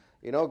saying,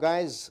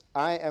 guys,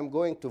 I am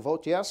going to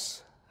vote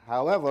yes.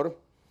 However,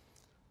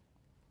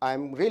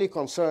 I'm really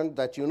concerned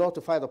that you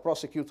notify the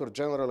prosecutor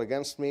general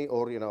against me,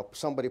 or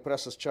somebody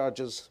presses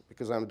charges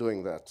because I'm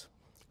doing that.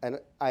 And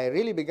I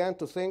really began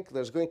to think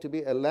there's going to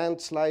be a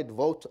landslide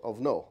vote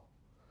of no.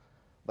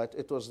 But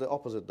it was the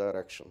opposite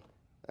direction.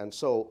 And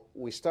so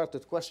we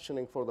started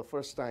questioning for the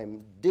first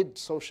time, did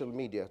social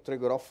media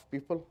trigger off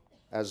people,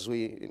 as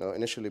we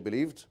initially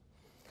believed?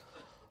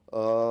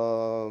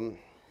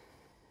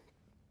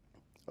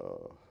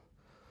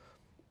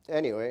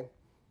 Anyway,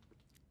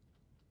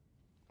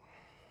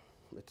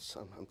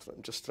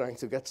 I'm just trying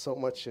to get so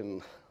much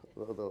in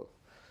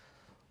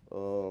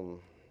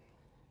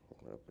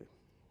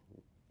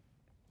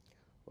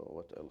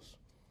what else?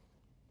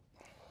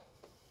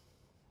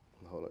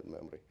 hold it in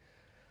memory.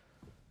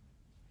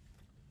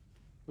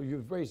 Well,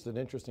 you've raised an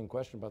interesting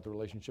question about the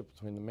relationship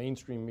between the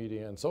mainstream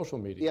media and social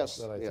media Yes,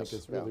 that I yes,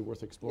 think is really yeah.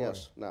 worth exploring.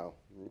 Yes, now,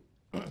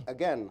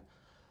 again,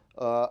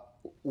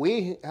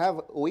 we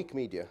have weak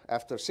media.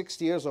 After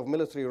 60 years of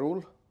military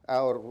rule,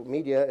 our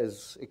media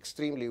is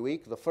extremely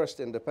weak. The first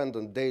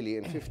independent daily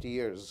in 50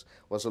 years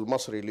was Al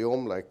Masri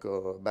Al-Yawm, like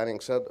Banning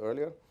said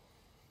earlier.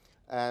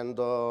 And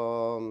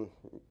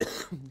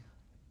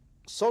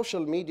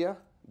social media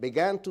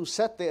began to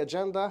set the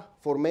agenda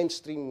for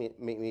mainstream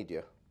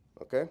media,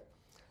 okay?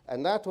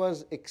 And that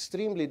was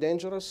extremely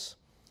dangerous.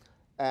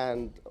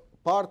 And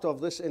part of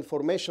this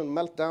information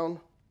meltdown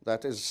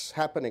that is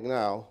happening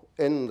now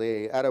in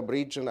the Arab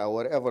region or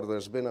wherever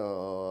there's been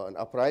an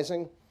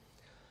uprising.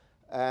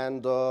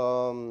 And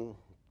you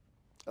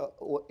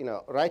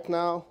know, right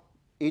now,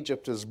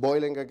 Egypt is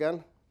boiling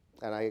again.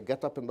 And I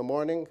get up in the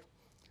morning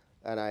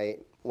and I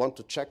want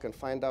to check and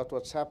find out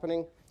what's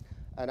happening.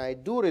 And I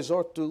do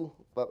resort to,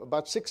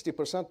 about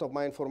 60% of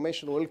my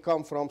information will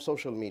come from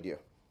social media.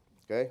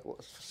 Okay,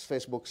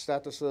 Facebook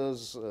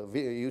statuses,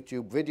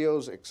 YouTube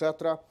videos,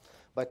 etc.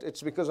 But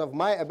it's because of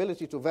my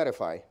ability to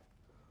verify.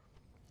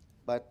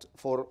 But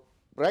for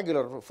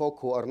regular folk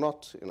who are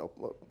not, you know,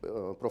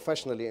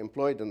 professionally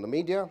employed in the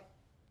media,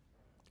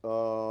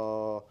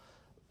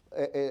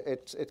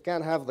 it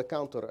can have the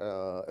counter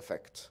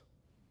effect.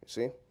 You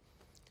see.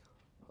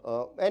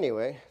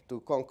 Anyway,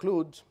 to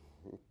conclude,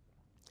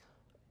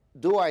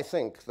 do I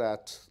think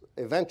that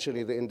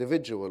eventually the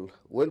individual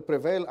will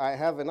prevail? I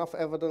have enough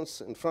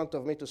evidence in front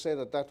of me to say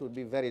that that would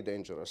be very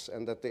dangerous,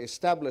 and that the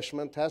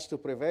establishment has to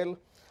prevail,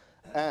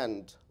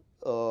 and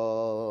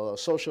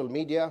social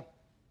media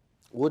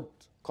would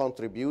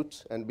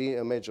contribute and be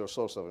a major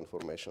source of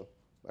information.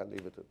 I'll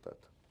leave it at that.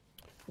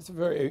 It's a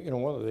very, you know,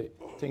 one of the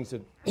things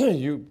that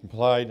you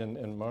implied and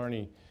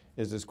Marnie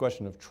is this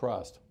question of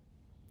trust.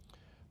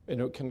 And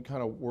it can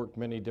kind of work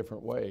many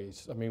different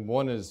ways. I mean,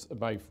 one is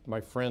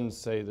my friends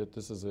say that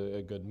this is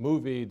a good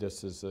movie,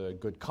 this is a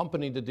good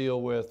company to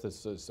deal with,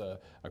 this is a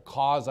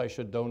cause I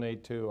should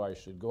donate to, I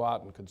should go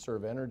out and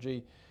conserve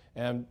energy.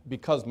 And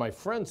because my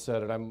friend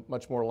said it, I'm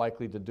much more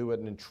likely to do it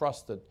and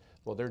trust that,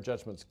 well, their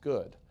judgment's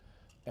good.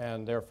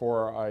 And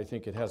therefore, I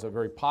think it has a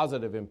very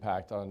positive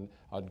impact on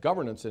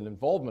governance and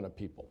involvement of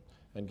people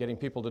and getting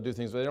people to do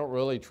things they don't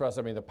really trust.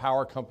 I mean, the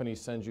power company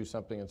sends you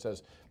something and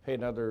says, pay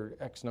another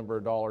X number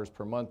of dollars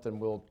per month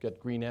and we'll get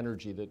green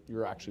energy that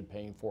you're actually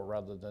paying for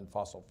rather than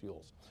fossil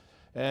fuels.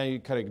 And you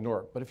kind of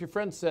ignore it. But if your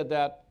friend said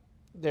that,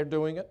 they're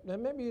doing it,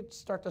 then maybe you'd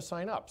start to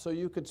sign up. So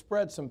you could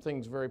spread some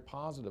things very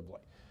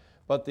positively.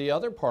 But the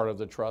other part of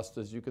the trust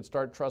is you could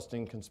start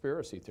trusting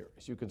conspiracy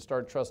theories. You can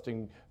start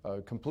trusting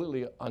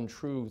completely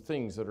untrue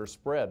things that are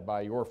spread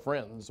by your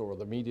friends or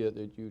the media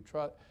that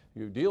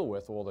you deal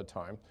with all the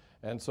time.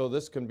 And so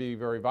this can be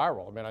very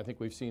viral. I mean, I think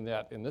we've seen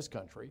that in this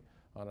country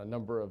on a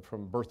number of,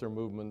 from birther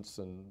movements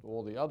and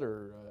all the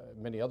other,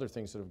 many other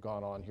things that have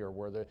gone on here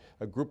where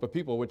a group of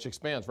people, which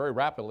expands very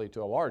rapidly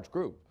to a large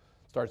group,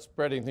 starts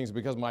spreading things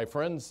because my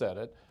friend said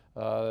it,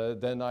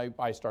 then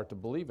I start to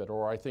believe it.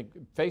 Or I think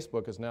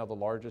Facebook is now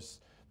the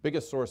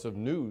biggest source of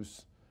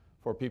news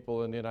for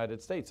people in the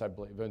United States, I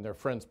believe. And their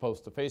friends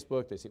post to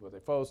Facebook, they see what they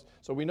post.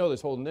 So we know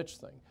this whole niche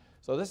thing.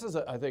 So this is,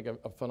 I think,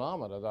 a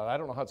phenomenon that I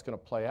don't know how it's going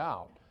to play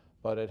out,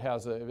 but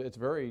it's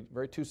very,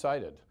 very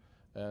two-sided.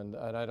 And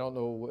I don't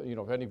know, you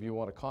know, if any of you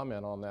want to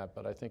comment on that,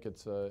 but I think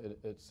it's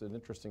an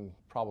interesting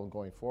problem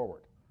going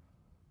forward.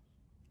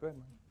 Go ahead,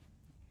 Marnie.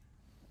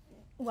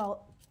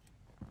 Well,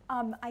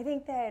 I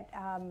think that,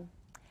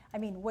 I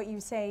mean, what you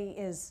say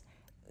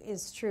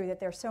is true, that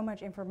there's so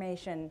much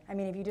information. I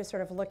mean, if you just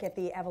sort of look at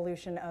the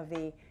evolution of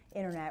the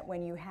internet,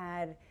 when you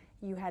had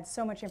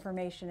so much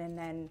information and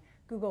then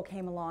Google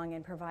came along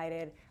and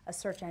provided a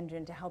search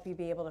engine to help you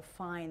be able to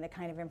find the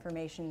kind of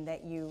information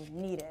that you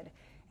needed.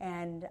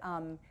 And,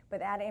 but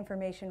that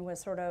information was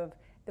sort of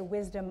the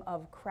wisdom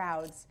of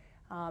crowds.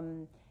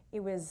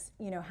 It was,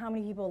 you know, how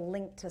many people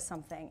linked to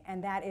something,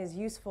 and that is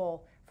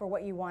useful for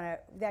what you want to,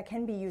 that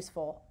can be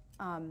useful.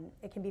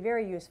 It can be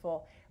very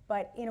useful,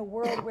 but in a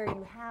world where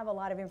you have a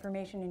lot of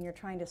information and you're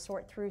trying to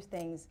sort through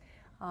things,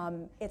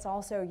 it's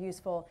also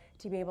useful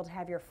to be able to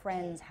have your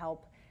friends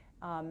help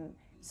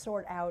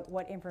sort out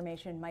what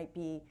information might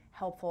be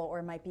helpful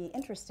or might be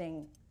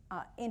interesting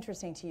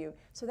to you.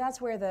 So that's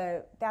where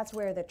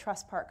the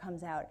trust part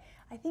comes out.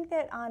 I think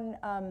that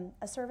on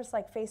a service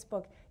like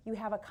Facebook, you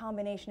have a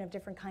combination of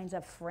different kinds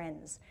of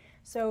friends.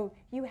 So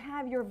you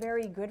have your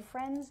very good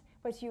friends,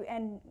 but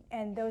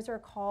and those are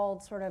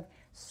called sort of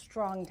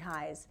strong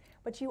ties.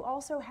 But you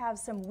also have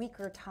some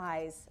weaker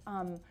ties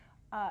on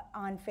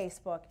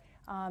Facebook.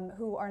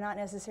 Who are not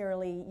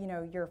necessarily, you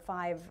know, your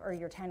 5 or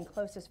your 10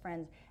 closest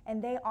friends,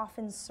 and they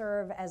often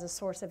serve as a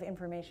source of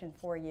information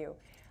for you.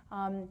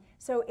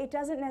 So it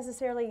doesn't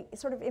necessarily,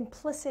 sort of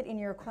implicit in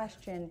your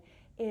question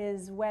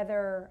is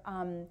whether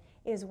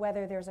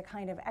there's a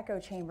kind of echo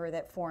chamber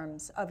that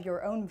forms of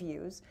your own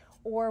views,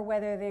 or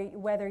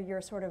whether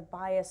you're sort of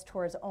biased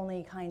towards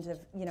only kinds of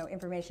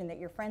information that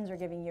your friends are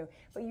giving you.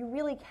 But you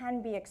really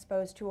can be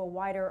exposed to a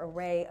wider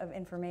array of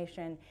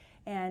information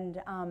and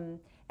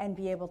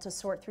be able to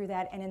sort through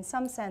that. And in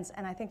some sense,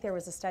 and I think there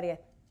was a study, I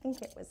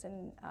think it was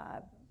in,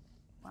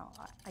 well,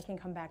 I can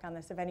come back on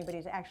this if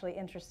anybody's actually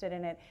interested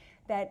in it,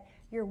 that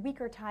your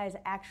weaker ties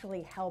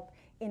actually help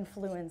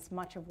influence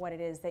much of what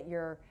it is that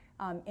you're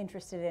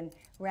interested in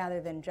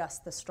rather than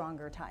just the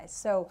stronger ties.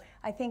 So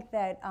I think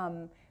that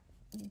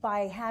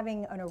by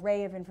having an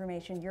array of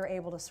information, you're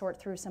able to sort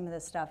through some of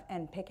this stuff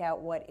and pick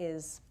out what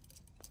is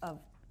of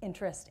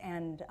interest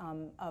and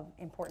of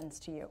importance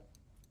to you.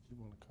 Do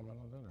you want to comment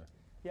on that? Or?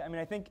 Yeah, I mean,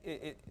 I think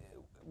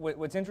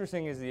what's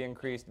interesting is the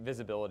increased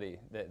visibility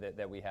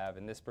that we have,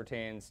 and this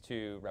pertains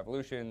to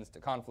revolutions, to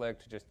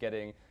conflict, to just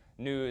getting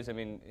news. I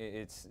mean,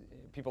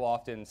 people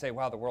often say,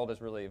 wow, the world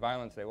is really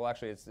violent today. Well,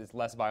 actually, it's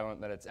less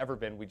violent than it's ever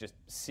been. We just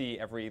see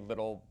every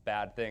little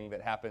bad thing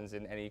that happens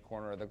in any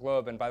corner of the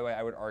globe. And by the way,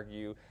 I would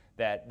argue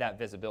that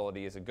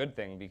visibility is a good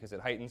thing because it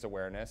heightens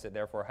awareness. It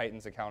therefore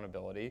heightens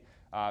accountability.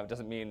 It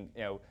doesn't mean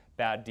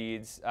bad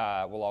deeds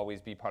will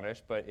always be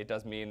punished, but it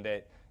does mean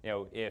that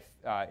if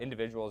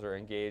individuals are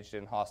engaged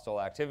in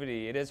hostile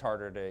activity, it is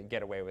harder to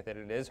get away with it.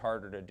 It is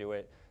harder to do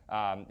it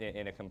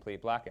in a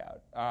complete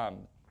blackout.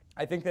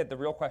 I think that the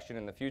real question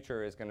in the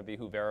future is going to be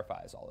who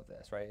verifies all of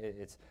this, right?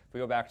 If we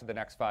go back to the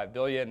next 5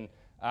 billion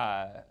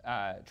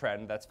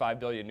trend, that's 5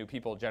 billion new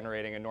people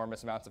generating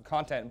enormous amounts of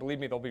content. And believe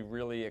me, they'll be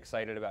really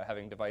excited about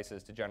having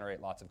devices to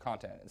generate lots of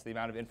content. It's the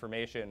amount of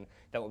information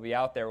that will be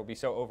out there will be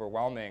so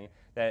overwhelming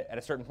that at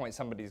a certain point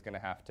somebody's going to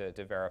have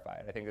to verify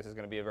it. I think this is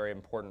going to be a very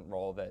important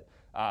role that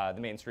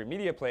the mainstream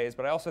media plays,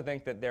 but I also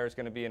think that there's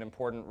going to be an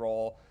important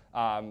role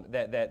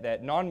that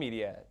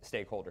non-media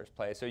stakeholders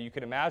play. So you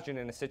can imagine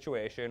in a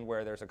situation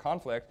where there's a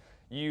conflict,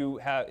 you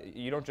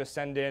don't just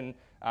send in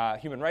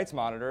human rights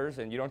monitors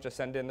and you don't just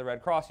send in the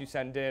Red Cross, you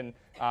send in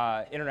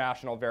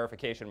international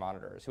verification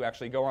monitors who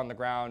actually go on the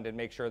ground and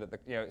make sure that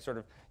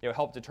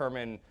help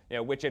determine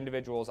which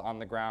individuals on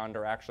the ground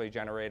are actually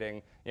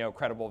generating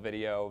credible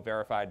video,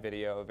 verified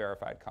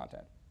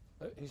content.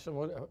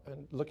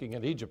 Looking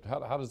at Egypt,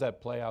 how does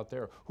that play out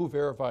there? Who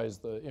verifies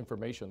the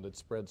information that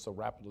spreads so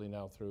rapidly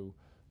now through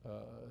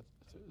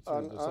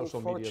the social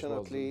media as well?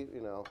 Unfortunately,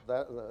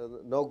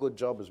 no good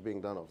job is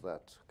being done of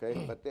that.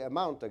 Okay, but the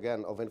amount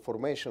again of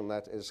information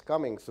that is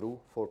coming through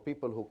for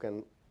people who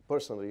can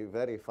personally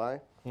verify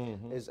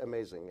is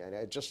amazing. And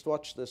I just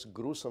watched this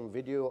gruesome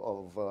video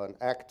of an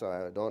act,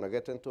 I don't want to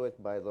get into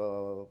it, by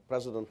the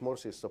President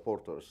Morsi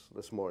supporters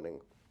this morning.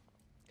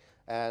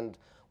 And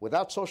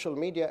without social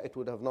media, it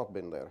would have not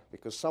been there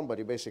because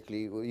somebody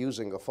basically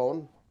using a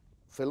phone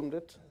filmed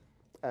it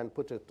and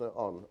put it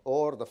on.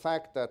 Or the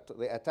fact that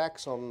the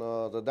attacks on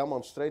the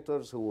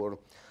demonstrators who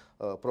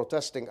were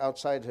protesting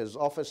outside his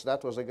office,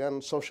 that was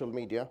again social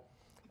media,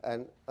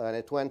 and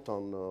it went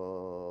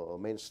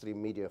on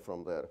mainstream media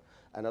from there.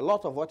 And a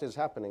lot of what is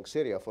happening,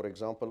 Syria, for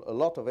example, a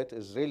lot of it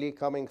is really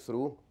coming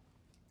through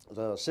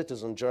the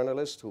citizen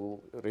journalist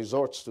who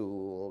resorts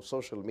to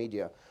social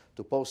media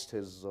to post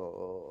his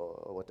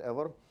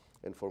whatever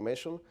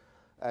information,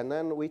 and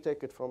then we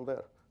take it from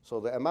there. So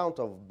the amount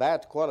of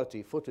bad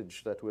quality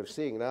footage that we're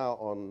seeing now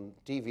on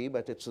TV,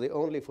 but it's the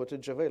only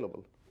footage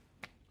available.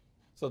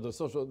 So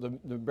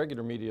the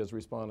regular media is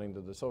responding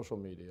to the social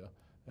media,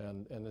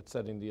 and it's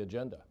setting the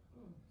agenda.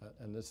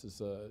 And this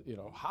is,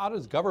 how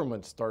does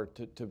government start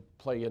to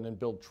play in and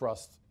build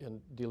trust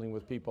in dealing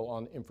with people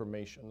on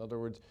information? In other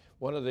words,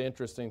 one of the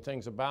interesting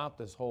things about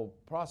this whole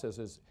process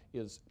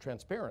is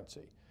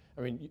transparency.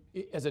 I mean,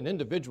 as an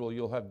individual,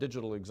 you'll have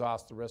digital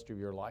exhaust the rest of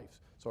your life.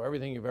 So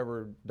everything you've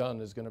ever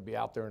done is going to be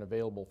out there and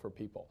available for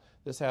people.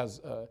 This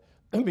has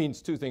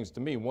means two things to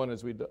me. One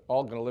is we're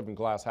all going to live in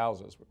glass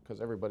houses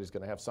because everybody's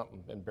going to have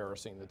something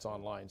embarrassing that's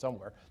online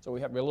somewhere. So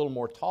we have to be a little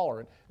more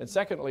tolerant. And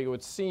secondly, it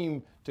would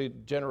seem to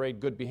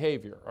generate good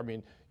behavior. I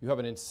mean, you have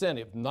an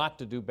incentive not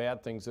to do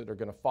bad things that are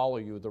going to follow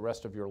you the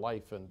rest of your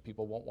life, and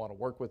people won't want to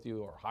work with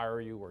you or hire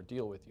you or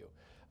deal with you.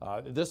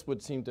 This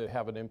would seem to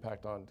have an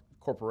impact on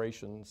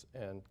corporations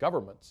and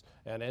governments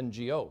and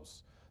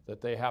NGOs,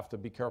 that they have to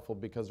be careful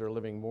because they're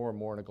living more and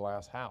more in a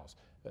glass house.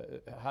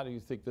 How do you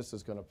think this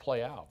is going to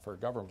play out for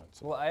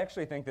governments? Well, I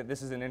actually think that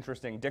this is an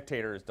interesting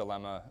dictator's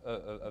dilemma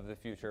of the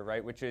future,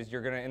 right? Which is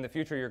in the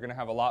future, you're going to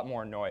have a lot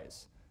more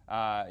noise.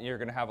 You're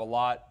going to have a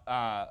lot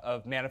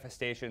of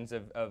manifestations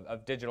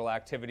of digital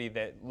activity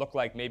that look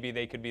like maybe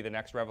they could be the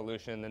next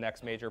revolution, the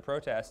next major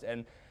protest.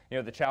 And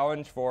the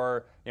challenge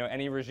for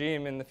any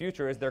regime in the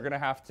future is they're going to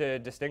have to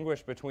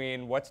distinguish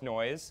between what's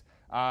noise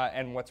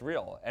and what's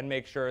real, and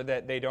make sure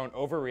that they don't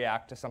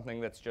overreact to something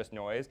that's just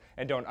noise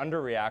and don't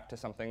underreact to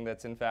something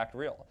that's in fact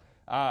real.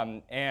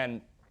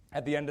 And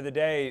at the end of the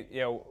day,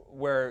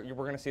 where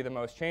we're going to see the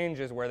most change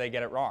is where they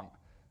get it wrong.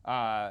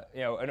 An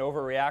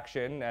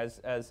overreaction,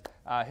 as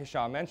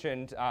Hisham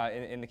mentioned,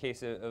 in the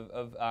case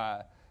of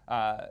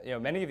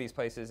many of these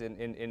places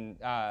in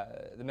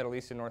the Middle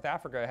East and North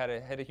Africa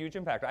had a huge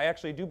impact. I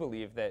actually do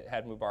believe that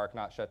had Mubarak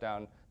not shut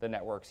down the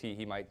networks,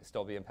 he might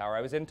still be in power.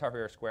 I was in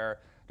Tahrir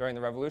Square during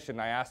the revolution.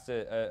 I asked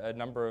a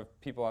number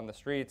of people on the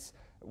streets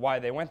why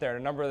they went there,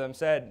 and a number of them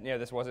said,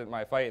 this wasn't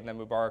my fight, and then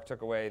Mubarak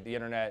took away the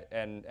internet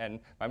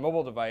and my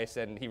mobile device,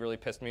 and he really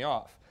pissed me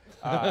off.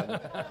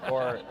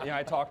 Or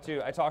I talked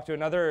to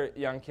another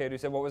young kid who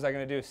said, what was I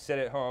going to do? Sit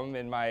at home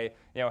in my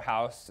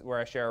house where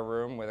I share a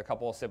room with a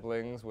couple of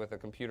siblings, with a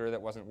computer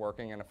that wasn't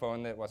working and a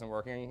phone that wasn't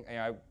working.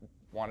 I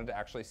wanted to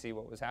actually see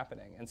what was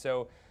happening. And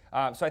so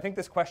I think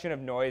this question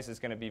of noise is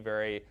going to be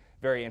very,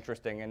 very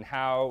interesting, and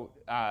how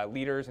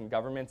leaders and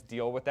governments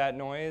deal with that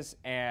noise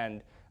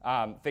and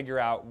figure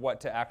out what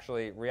to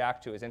actually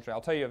react to is interesting.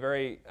 I'll tell you a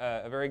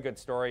very good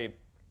story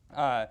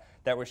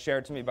that was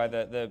shared to me by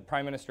the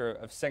Prime Minister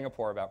of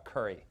Singapore about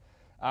curry.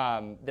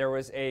 There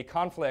was a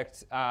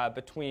conflict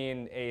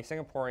between a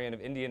Singaporean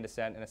of Indian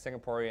descent and a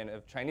Singaporean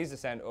of Chinese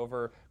descent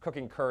over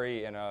cooking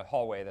curry in a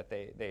hallway that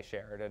they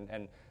shared.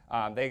 And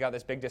they got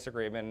this big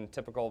disagreement in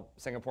typical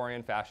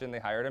Singaporean fashion. They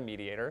hired a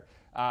mediator,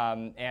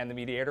 and the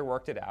mediator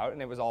worked it out,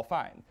 and it was all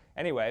fine.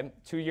 Anyway,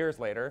 2 years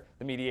later,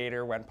 the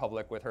mediator went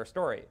public with her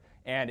story.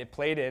 And it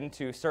played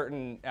into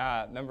certain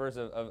members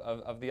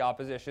of the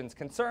opposition's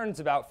concerns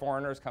about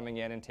foreigners coming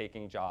in and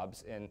taking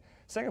jobs in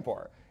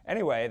Singapore.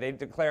 Anyway, they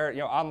declared,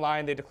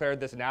 online, they declared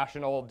this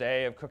national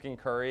day of cooking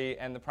curry,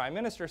 and the Prime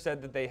Minister said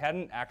that they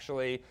hadn't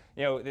actually,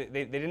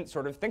 they didn't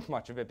sort of think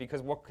much of it,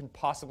 because what could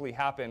possibly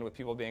happen with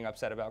people being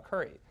upset about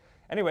curry?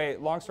 Anyway,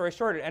 long story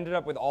short, it ended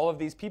up with all of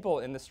these people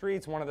in the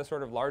streets, one of the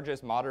sort of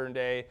largest modern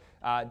day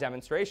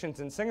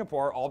demonstrations in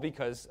Singapore, all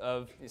because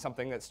of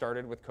something that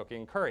started with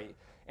cooking curry.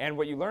 And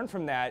what you learn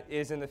from that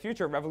is, in the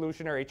future,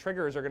 revolutionary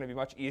triggers are going to be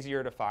much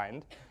easier to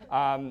find,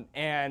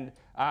 and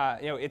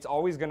it's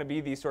always going to be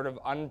these sort of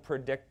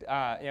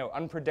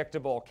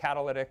unpredictable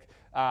catalytic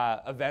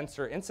events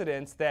or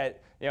incidents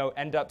that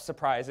end up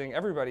surprising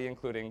everybody,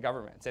 including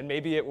governments. And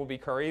maybe it will be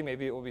curry,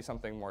 maybe it will be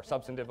something more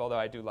substantive, although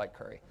I do like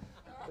curry.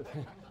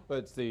 But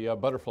it's the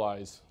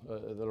butterflies,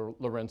 the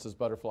Lorenz's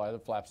butterfly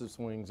that flaps its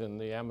wings in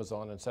the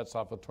Amazon and sets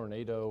off a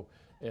tornado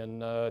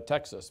in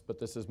Texas. But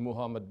this is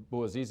Muhammad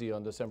Bouazizi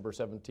on December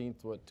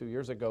 17th, 2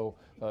 years ago,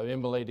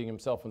 immolating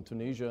himself in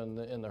Tunisia,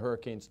 and the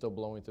hurricane still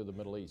blowing through the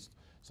Middle East.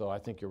 So I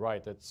think you're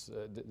right.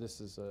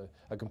 This is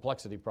a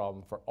complexity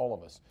problem for all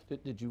of us.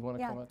 Did you want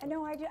to comment? Yeah,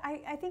 no,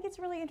 I think it's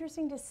really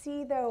interesting to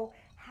see, though,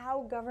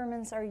 how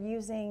governments are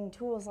using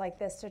tools like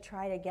this to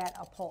try to get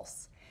a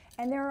pulse.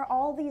 And there are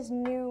all these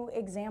new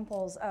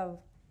examples of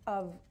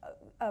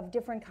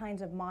different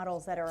kinds of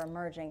models that are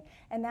emerging.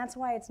 And that's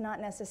why it's not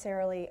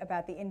necessarily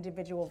about the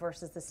individual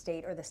versus the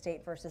state, or the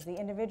state versus the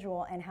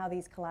individual, and how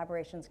these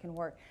collaborations can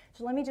work.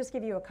 So let me just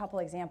give you a couple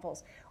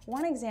examples.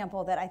 One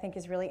example that I think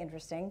is really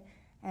interesting,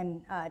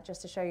 and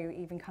just to show you,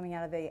 even coming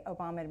out of the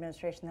Obama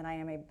administration, that I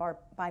am a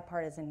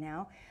bipartisan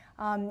now,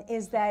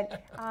 is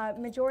that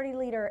Majority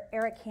Leader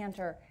Eric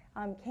Cantor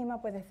came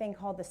up with a thing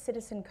called the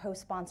Citizen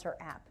Co-Sponsor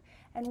app.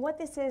 And what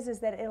this is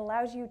that it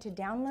allows you to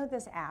download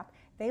this app.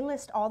 They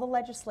list all the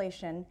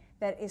legislation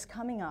that is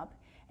coming up,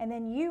 and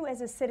then you as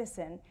a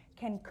citizen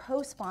can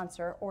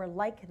co-sponsor or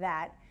like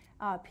that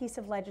piece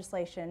of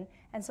legislation.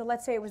 And so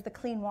let's say it was the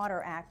Clean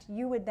Water Act.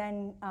 You would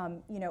then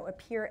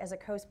appear as a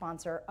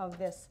co-sponsor of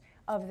this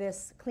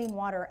Clean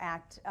Water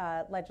Act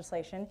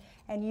legislation,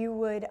 and you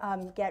would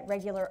get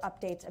regular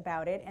updates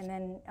about it, and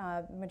then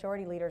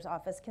Majority Leader's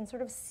office can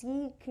sort of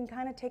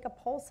kind of take a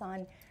pulse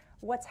on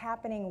what's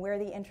happening, where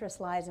the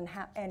interest lies,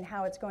 and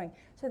how it's going.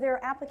 So there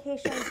are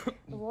applications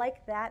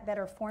like that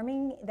are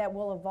forming, that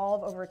will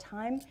evolve over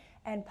time,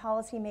 and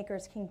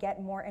policymakers can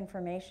get more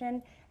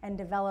information and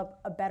develop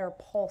a better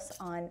pulse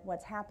on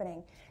what's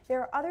happening. There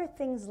are other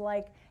things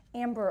like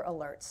Amber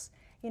Alerts.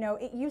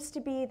 It used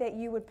to be that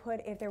you would put,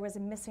 if there was a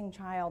missing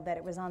child, that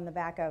it was on the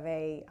back of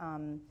a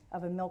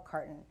milk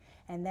carton,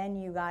 and then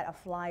you got a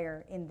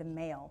flyer in the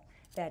mail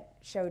that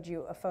showed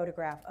you a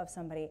photograph of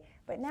somebody.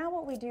 But now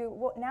what we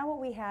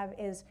have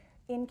is,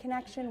 in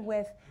connection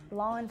with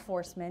law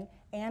enforcement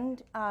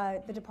and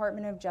the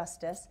Department of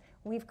Justice,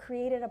 we've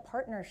created a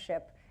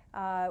partnership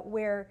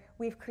where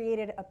we've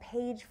created a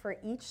page for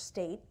each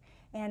state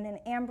and an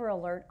Amber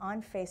Alert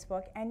on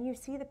Facebook, and you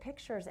see the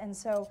pictures. And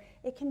so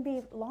it can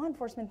be law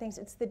enforcement things.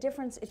 It's the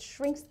difference, it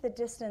shrinks the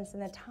distance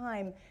and the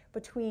time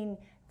between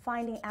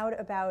finding out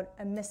about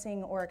a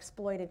missing or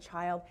exploited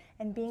child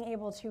and being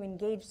able to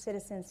engage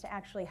citizens to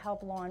actually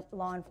help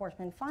law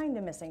enforcement find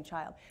a missing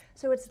child.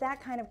 So it's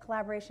that kind of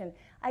collaboration.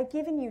 I've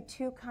given you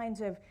two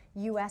kinds of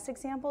US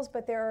examples,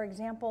 but there are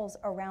examples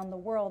around the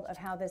world of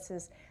how this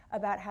is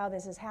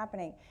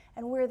happening.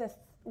 And where the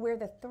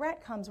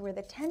threat comes, where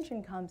the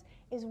tension comes,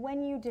 is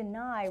when you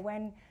deny,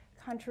 when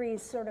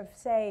countries sort of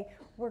say,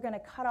 we're going to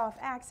cut off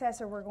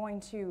access, or we're going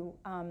to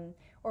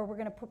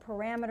put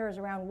parameters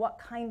around what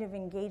kind of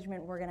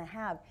engagement we're going to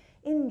have.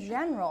 In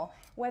general,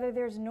 whether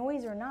there's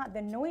noise or not,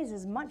 the noise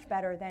is much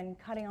better than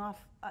cutting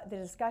off the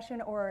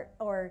discussion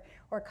or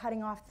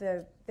cutting off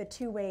the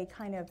two-way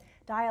kind of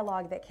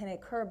dialogue that can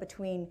occur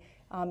between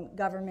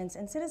governments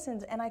and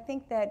citizens. And I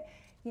think that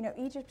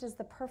Egypt is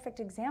the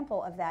perfect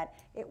example of that.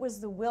 It was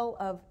the will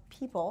of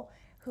people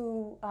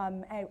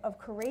of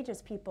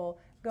courageous people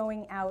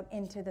going out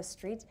into the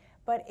streets.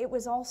 But it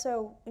was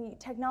also,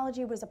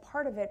 technology was a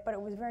part of it, but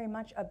it was very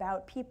much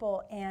about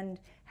people and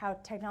how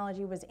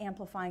technology was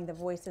amplifying the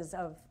voices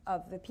of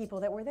the people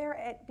that were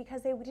there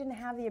because they didn't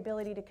have the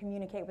ability to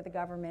communicate with the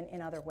government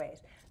in other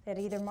ways. They'd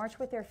either march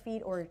with their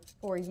feet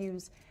or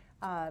use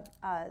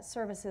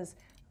services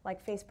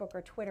like Facebook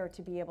or Twitter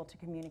to be able to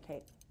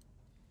communicate.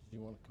 You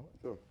want to comment?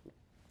 Sure.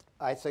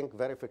 I think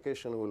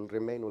verification will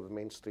remain with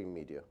mainstream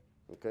media,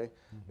 okay?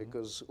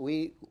 Because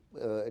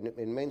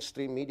in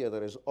mainstream media,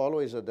 there is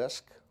always a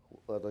desk,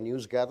 the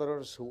news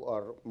gatherers who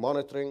are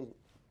monitoring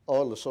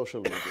all the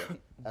social media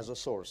as a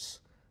source.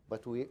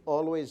 But we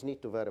always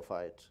need to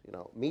verify it. You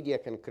know, media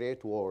can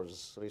create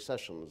wars,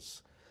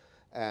 recessions,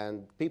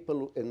 and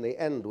people in the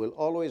end will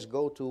always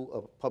go to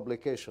a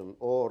publication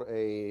or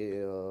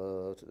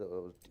a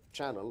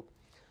channel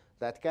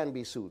that can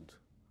be sued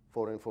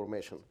for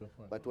information.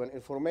 But when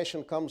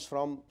information comes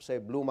from, say,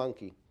 Blue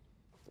Monkey,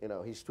 you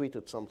know, he's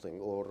tweeted something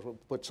or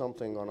put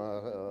something on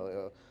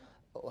a,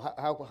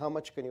 how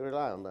much can you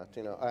rely on that?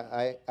 You know,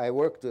 I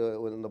worked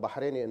within the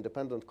Bahraini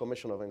Independent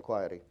Commission of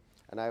Inquiry,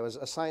 and I was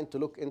assigned to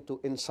look into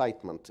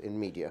incitement in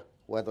media,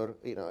 whether,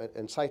 you know,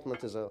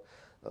 incitement is a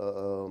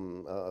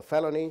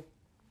felony.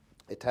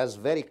 It has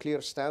very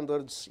clear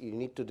standards. You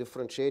need to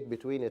differentiate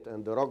between it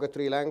and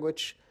derogatory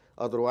language.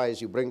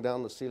 Otherwise, you bring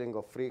down the ceiling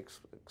of free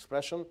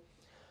expression.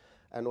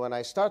 And when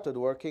I started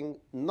working,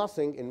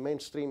 nothing in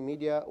mainstream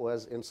media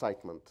was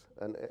incitement.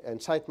 And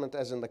incitement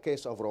as in the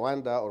case of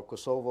Rwanda or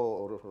Kosovo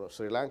or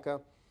Sri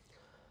Lanka.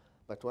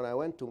 But when I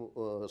went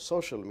to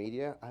social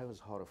media, I was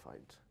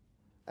horrified.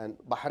 And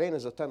Bahrain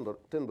is a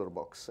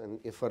tinderbox. And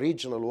if a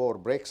regional war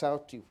breaks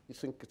out, you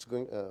think it's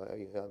going,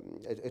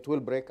 it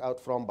will break out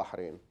from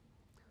Bahrain.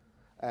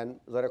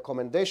 And the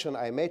recommendation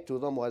I made to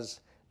them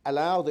was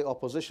allow the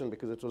opposition,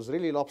 because it was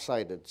really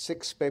lopsided,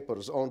 6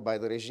 papers owned by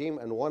the regime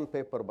and 1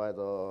 paper by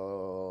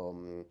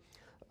the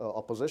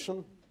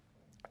opposition,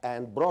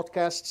 and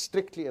broadcast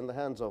strictly in the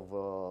hands of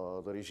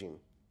the regime.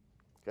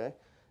 Okay?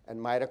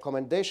 And my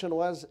recommendation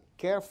was,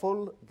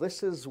 careful,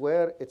 this is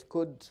where it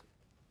could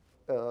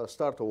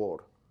start a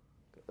war,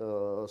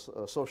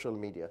 social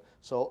media.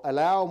 So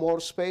allow more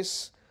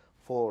space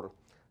for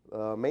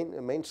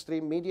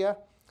mainstream media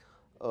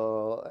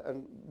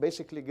and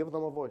basically give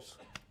them a voice.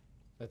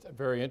 That's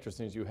very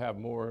interesting as you have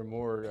more and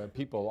more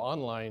people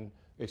online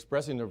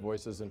expressing their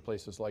voices in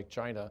places like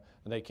China,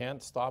 and they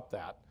can't stop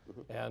that.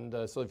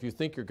 And so if you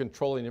think you're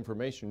controlling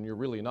information, you're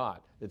really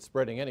not. It's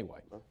spreading anyway.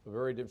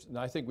 Very different. And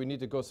I think we need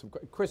to go some.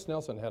 Chris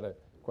Nelson had a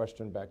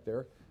question back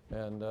there,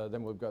 and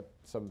then we've got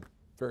some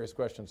various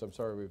questions. I'm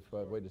sorry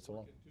we've waited so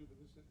long.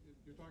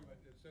 You're talking about,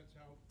 in a sense,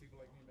 how people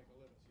like me make a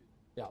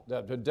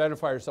living. Yeah,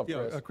 identify yourself,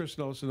 Chris. Yeah, Chris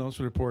Nelson,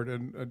 Nelson Report,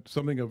 and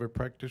something of a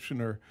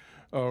practitioner.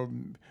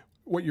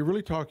 What you're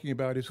really talking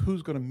about is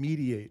who's going to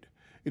mediate.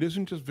 It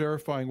isn't just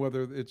verifying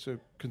whether it's a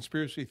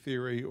conspiracy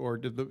theory or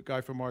did the guy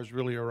from Mars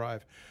really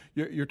arrive.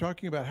 You're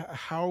talking about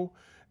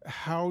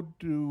how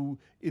do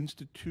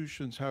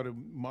institutions, how do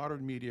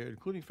modern media,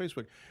 including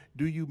Facebook,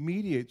 do you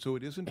mediate so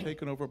it isn't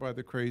taken over by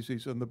the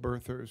crazies and the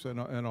birthers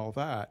and all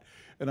that?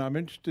 And I'm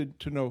interested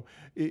to know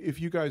if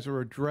you guys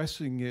are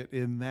addressing it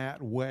in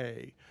that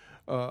way.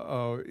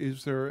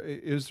 Is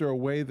there a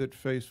way that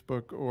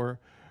Facebook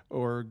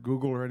or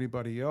Google or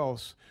anybody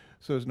else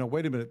says, no,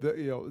 wait a minute,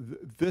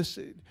 this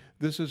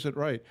isn't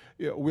right.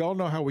 We all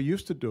know how we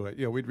used to do it.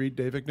 We'd read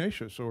Dave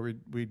Ignatius, or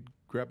we'd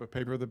grab a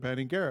paper that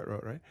Banning Garrett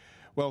wrote, right?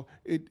 Well,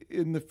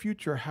 in the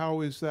future,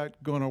 how is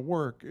that going to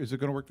work? Is it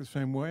going to work the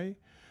same way?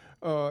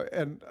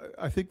 And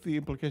I think the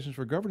implications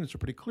for governance are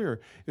pretty clear.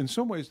 In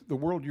some ways, the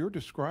world you're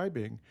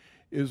describing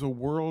is a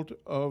world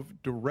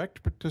of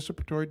direct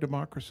participatory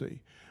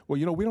democracy.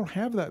 Well, we don't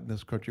have that in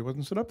this country. It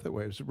wasn't set up that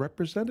way. It's a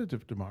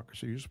representative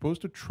democracy. You're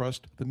supposed to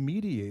trust the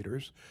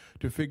mediators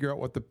to figure out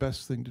what the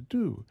best thing to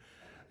do.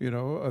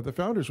 The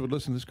founders would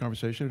listen to this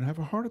conversation and have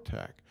a heart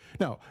attack.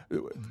 Now,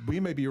 we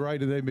may be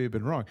right and they may have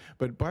been wrong,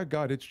 but by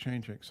God, it's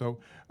changing. So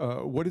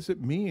what does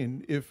it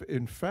mean if,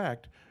 in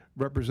fact,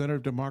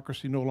 representative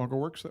democracy no longer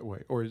works that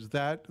way? Or is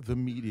that the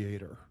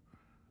mediator?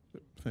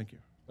 Thank you.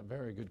 A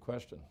very good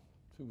question.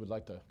 Who would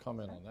like to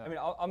comment on that? I mean,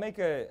 I'll make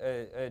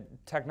a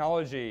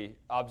technology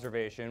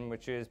observation,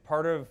 which is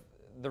part of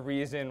the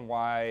reason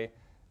why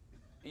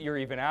you're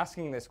even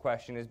asking this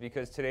question is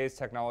because today's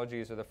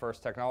technologies are the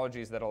first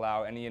technologies that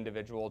allow any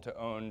individual to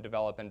own,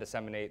 develop, and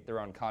disseminate their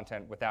own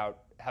content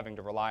without having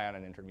to rely on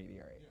an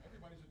intermediary.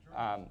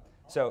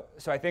 So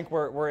I think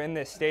we're in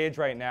this stage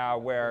right now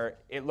where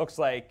it looks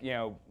like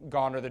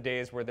gone are the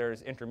days where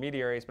there's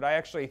intermediaries, but I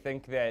actually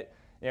think that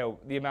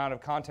the amount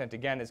of content,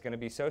 again, is going to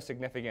be so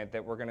significant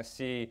that we're going to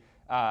see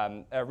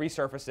a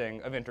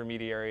resurfacing of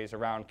intermediaries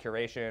around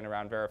curation,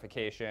 around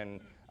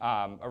verification,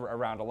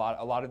 around a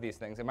lot of these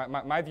things. And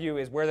my view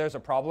is where there's a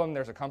problem,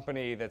 there's a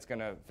company that's going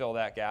to fill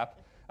that gap.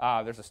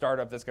 There's a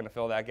startup that's going to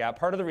fill that gap.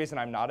 Part of the reason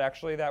I'm not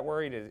actually that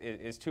worried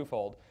is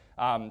twofold.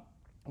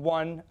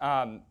 One,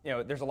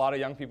 there's a lot of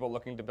young people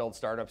looking to build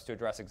startups to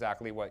address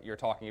exactly what you're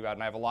talking about,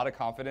 and I have a lot of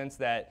confidence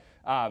that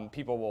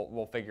people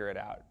will figure it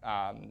out,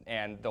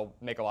 and they'll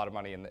make a lot of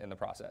money in the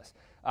process.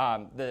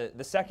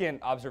 The second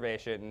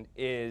observation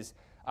is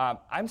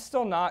I'm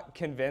still not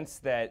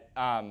convinced that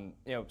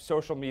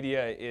social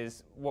media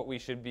is what we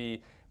should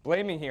be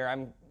blaming here.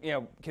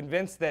 I'm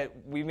convinced that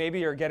we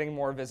maybe are getting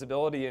more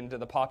visibility into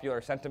the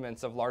popular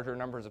sentiments of larger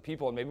numbers of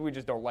people, and maybe we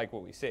just don't like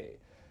what we see.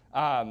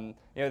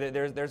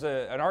 There's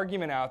an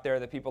argument out there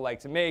that people like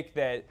to make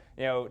that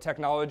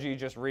technology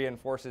just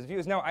reinforces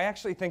views. No, I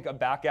actually think a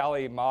back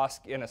alley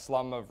mosque in a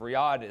slum of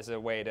Riyadh is a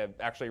way to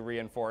actually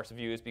reinforce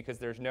views, because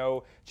there's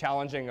no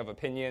challenging of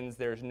opinions.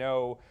 There's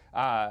no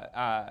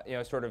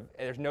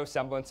there's no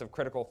semblance of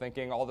critical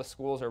thinking. All the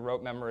schools are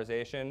rote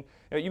memorization.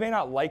 You may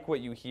not like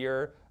what you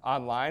hear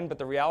online, but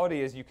the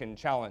reality is you can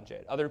challenge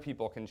it. Other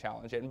people can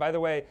challenge it. And by the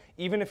way,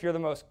 even if you're the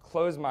most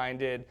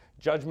closed-minded,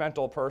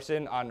 judgmental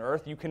person on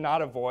earth, you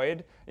cannot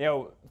avoid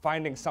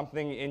finding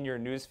something in your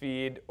news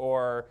feed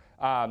or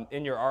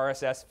in your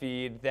RSS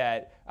feed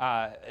that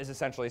is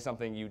essentially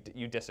something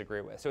you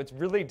disagree with. So it's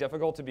really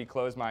difficult to be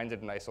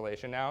closed-minded in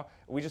isolation now.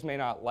 We just may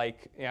not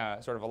like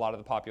sort of a lot of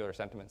the popular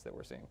sentiments that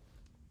we're seeing.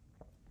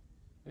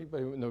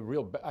 Anybody in the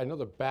real I know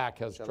the back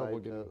has Shall trouble I,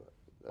 getting.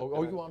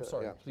 I'm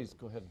sorry. yeah. Please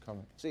go ahead and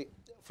comment. See,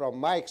 from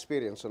my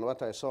experience and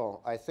what I saw,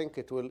 I think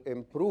it will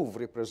improve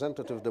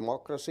representative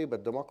democracy,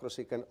 but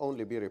democracy can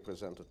only be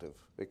representative.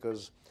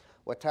 Because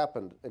what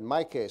happened, in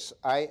my case,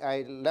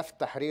 I left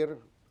Tahrir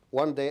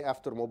one day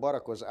after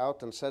Mubarak was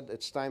out and said,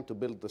 it's time to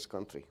build this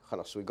country.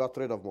 Khalas, we got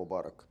rid of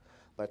Mubarak.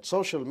 But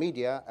social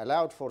media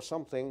allowed for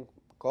something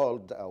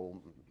called a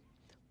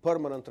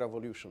permanent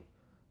revolution.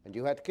 And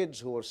you had kids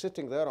who were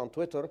sitting there on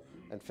Twitter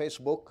and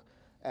Facebook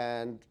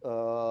and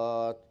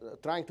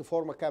trying to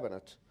form a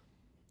cabinet,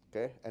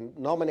 okay, and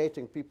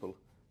nominating people.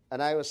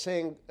 And I was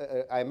saying,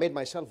 I made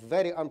myself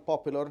very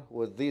unpopular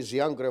with these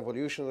young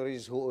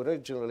revolutionaries who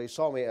originally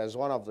saw me as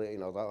one of the,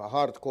 the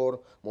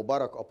hardcore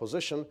Mubarak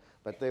opposition,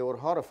 but they were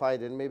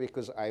horrified in me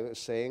because I was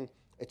saying,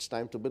 it's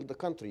time to build the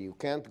country. You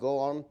can't go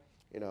on,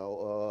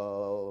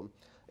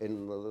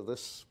 in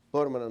this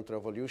permanent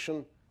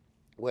revolution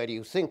where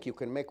you think you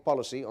can make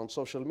policy on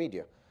social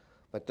media.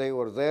 But they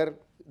were there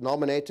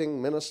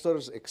nominating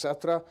ministers,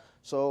 etc.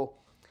 So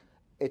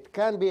it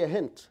can be a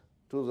hint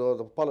to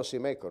the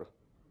policymaker,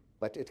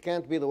 but it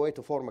can't be the way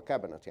to form a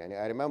cabinet.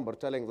 I remember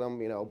telling them,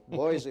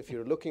 boys, if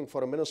you're looking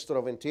for a minister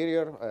of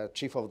interior,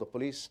 chief of the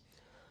police,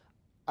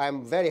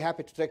 I'm very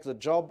happy to take the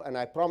job, and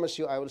I promise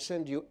you I will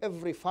send you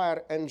every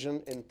fire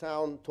engine in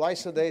town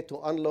twice a day to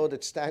unload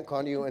its tank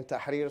on you in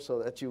Tahrir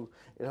so that you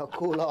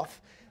cool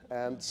off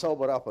and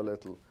sober up a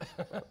little.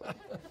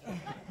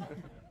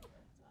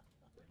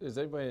 Is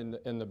anybody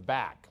in the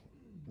back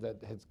that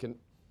can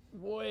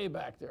way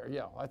back there?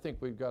 Yeah, I think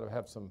we've got to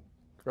have some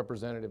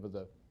representative of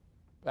the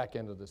back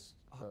end of this.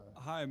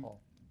 Hi, I'm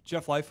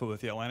Jeff Lightfoot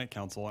with the Atlantic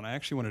Council, and I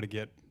actually wanted to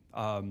get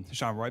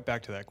Sean right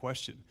back to that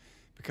question,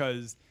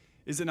 because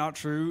is it not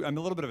true? I'm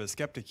a little bit of a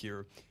skeptic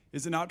here.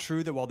 Is it not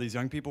true that while these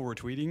young people were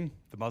tweeting,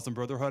 the Muslim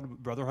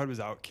Brotherhood was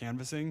out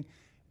canvassing,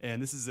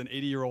 and this is an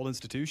 80-year-old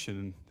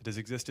institution that has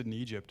existed in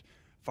Egypt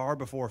far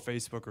before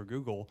Facebook or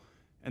Google,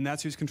 and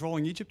that's who's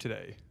controlling Egypt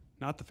today,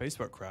 not the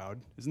Facebook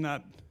crowd. Isn't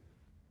that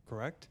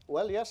correct?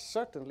 Well, yes,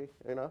 certainly.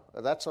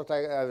 That's what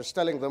I was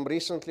telling them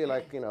recently,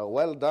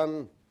 well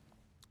done,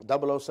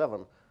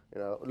 007.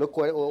 Look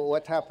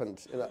what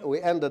happened.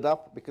 We ended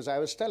up, because I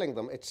was telling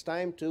them, it's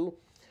time to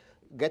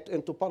get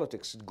into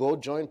politics. Go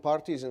join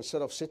parties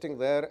instead of sitting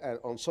there and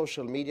on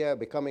social media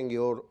becoming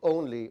your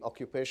only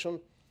occupation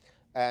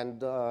and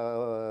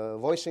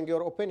voicing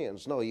your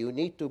opinions. No, you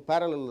need to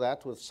parallel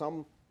that with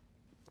some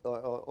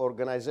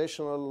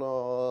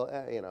organizational,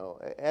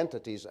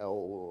 entities.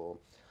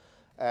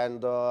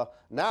 And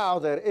now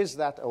there is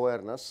that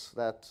awareness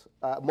that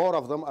more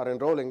of them are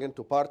enrolling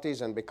into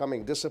parties and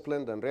becoming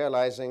disciplined and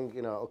realizing,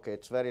 okay,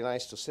 it's very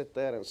nice to sit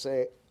there and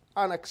say,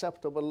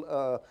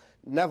 unacceptable,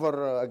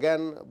 never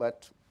again,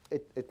 but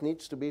it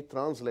needs to be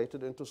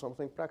translated into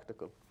something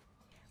practical.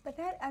 But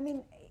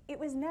it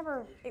was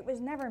never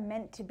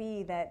meant to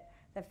be that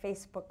the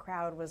Facebook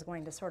crowd was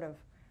going to sort of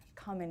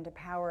come into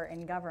power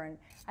and govern.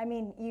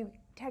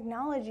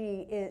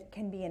 Technology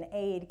can be an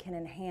aid, can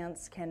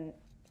enhance, can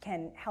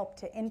help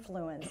to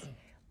influence,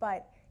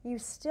 but you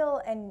still,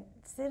 and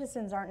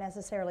citizens aren't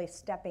necessarily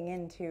stepping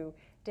into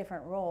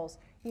different roles.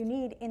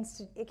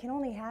 It can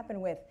only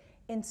happen with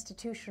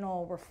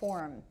institutional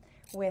reform,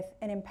 with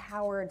an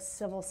empowered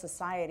civil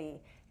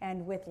society,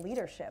 and with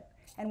leadership.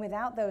 And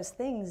without those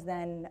things,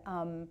 then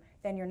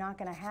you're not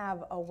going to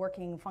have a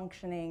working,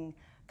 functioning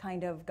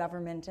kind of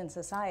government and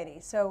society.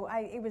 So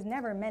it was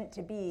never meant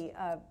to be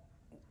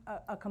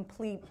a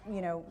complete,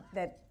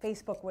 that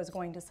Facebook was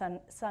going to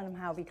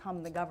somehow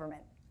become the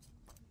government.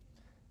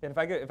 And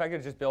if I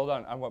could just build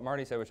on what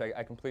Marty said, which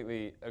I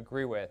completely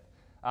agree with.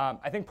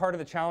 I think part of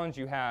the challenge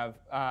you have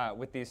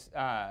with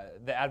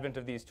the advent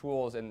of these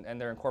tools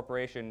and their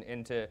incorporation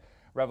into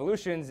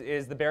revolutions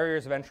is the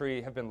barriers of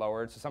entry have been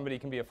lowered. So somebody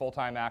can be a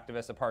full-time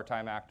activist, a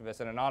part-time activist,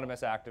 an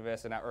anonymous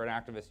activist, or an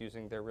activist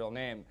using their real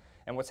name.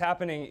 And what's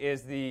happening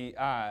is the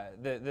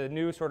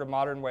new sort of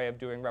modern way of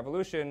doing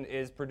revolution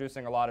is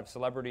producing a lot of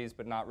celebrities,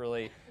 but not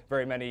really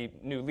very many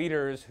new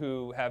leaders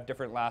who have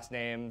different last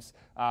names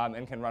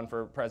and can run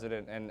for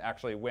president and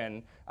actually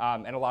win.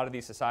 And a lot of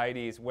these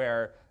societies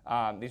where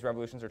these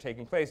revolutions are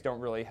taking place don't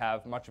really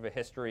have much of a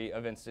history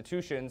of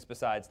institutions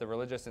besides the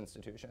religious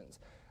institutions.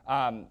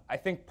 I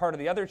think part of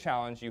the other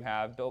challenge you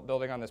have,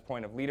 building on this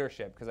point of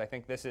leadership, because I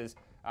think this is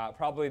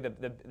probably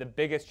the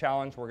biggest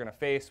challenge we're going to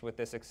face with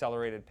this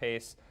accelerated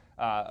pace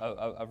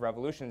of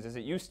revolutions, is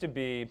it used to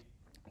be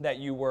that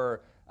you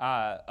were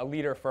a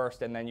leader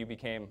first and then you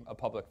became a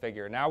public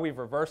figure. Now we've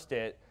reversed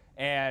it,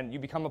 and you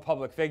become a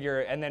public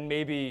figure and then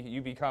maybe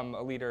you become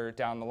a leader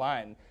down the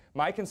line.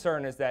 My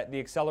concern is that the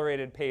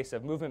accelerated pace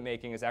of movement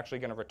making is actually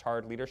going to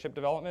retard leadership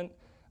development.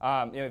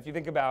 If you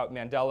think about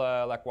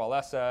Mandela, Lech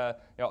Walesa,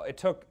 it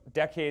took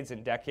decades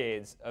and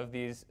decades of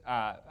these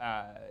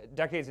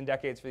for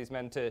these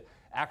men to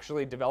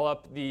actually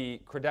develop the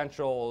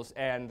credentials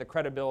and the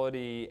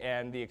credibility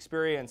and the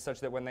experience such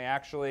that when they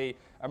actually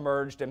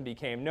emerged and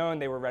became known,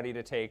 they were ready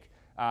to take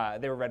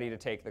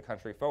the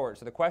country forward.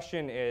 So the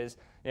question is,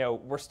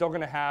 we're still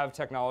going to have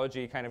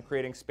technology kind of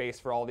creating space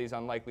for all these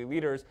unlikely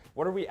leaders.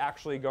 What are we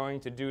actually going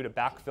to do to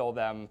backfill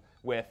them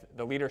with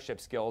the leadership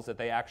skills that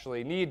they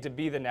actually need to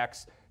be the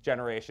next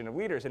generation of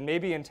leaders? And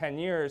maybe in 10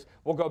 years,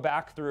 we'll go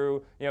back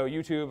through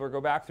YouTube or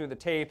go back through the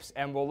tapes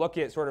and we'll look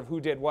at sort of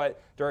who did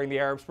what during the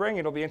Arab Spring.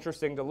 It'll be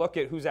interesting to look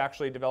at who's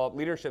actually developed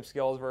leadership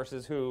skills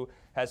versus who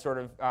has sort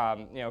of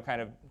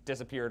kind of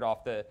disappeared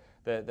off the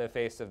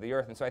face of the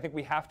earth. And so I think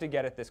we have to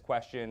get at this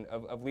question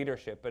of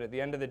leadership. But at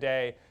the end of the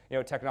day,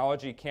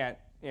 technology can't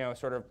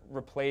sort of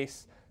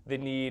replace the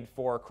need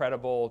for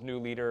credible new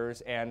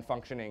leaders and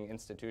functioning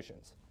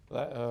institutions.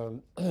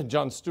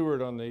 Jon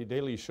Stewart on the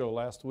Daily Show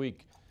last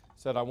week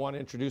said, I want to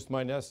introduce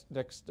my next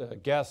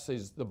guest.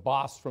 He's the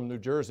boss from New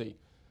Jersey.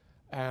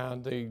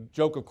 And the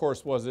joke, of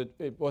course, was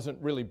it wasn't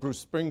really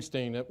Bruce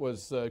Springsteen, it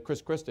was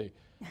Chris Christie.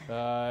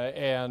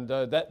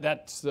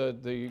 That's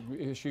the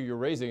issue you're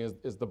raising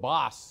is the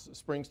boss,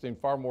 Springsteen,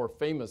 far more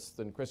famous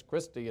than Chris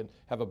Christie and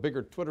have a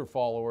bigger Twitter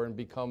follower and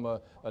become a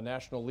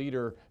national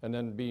leader and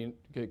then be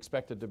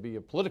expected to be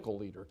a political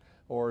leader?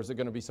 Or is it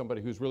going to be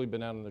somebody who's really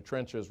been out in the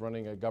trenches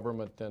running a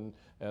government and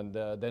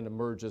then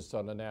emerges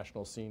on the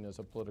national scene as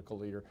a political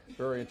leader?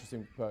 Very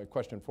interesting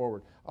question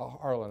forward.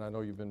 Harlan, I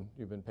know you've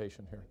been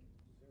patient here.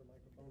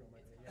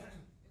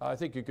 I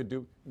think you could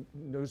do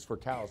News for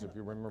Cows if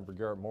you remember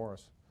Garrett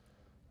Morris.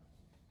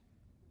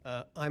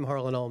 I'm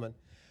Harlan Ullman.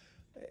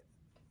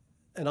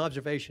 An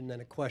observation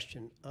and a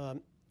question.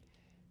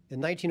 In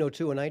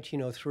 1902 and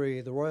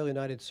 1903, the Royal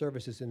United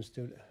Services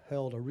Institute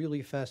held a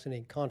really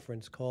fascinating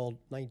conference called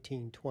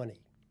 1920.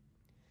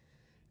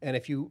 And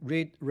if you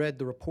read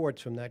the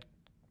reports from that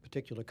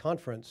particular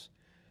conference,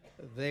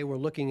 they were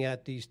looking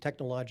at these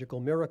technological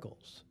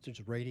miracles, such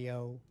as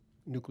radio,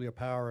 nuclear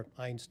power,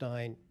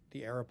 Einstein,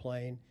 the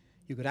airplane.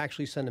 You could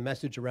actually send a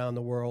message around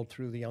the world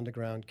through the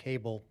underground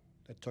cable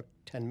that took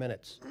 10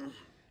 minutes.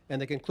 And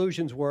the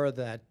conclusions were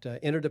that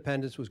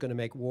interdependence was going to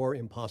make war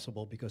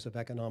impossible because of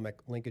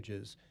economic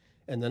linkages.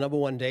 And the number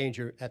one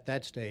danger at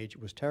that stage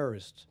was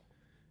terrorists,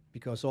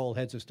 because all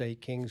heads of state,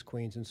 kings,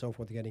 queens, and so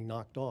forth are getting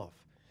knocked off.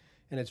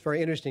 And it's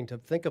very interesting to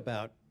think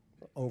about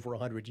over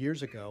 100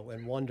 years ago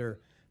and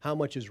wonder how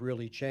much has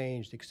really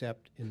changed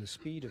except in the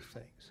speed of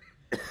things.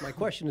 My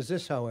question is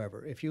this,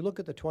 however. If you look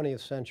at the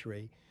 20th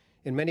century,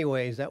 in many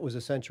ways, that was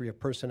a century of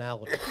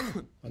personality.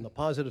 On the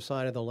positive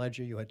side of the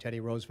ledger, you had Teddy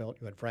Roosevelt,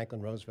 you had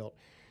Franklin Roosevelt,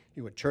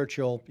 you had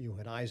Churchill, you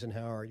had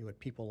Eisenhower, you had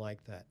people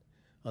like that.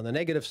 On the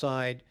negative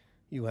side,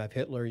 you have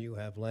Hitler, you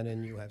have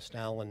Lenin, you have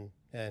Stalin,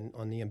 and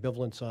on the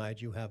ambivalent side,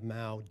 you have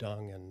Mao,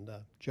 Deng, and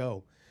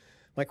Zhou.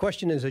 My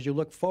question is, as you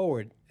look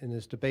forward in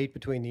this debate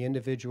between the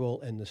individual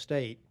and the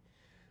state,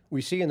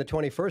 we see in the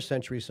 21st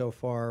century so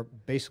far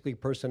basically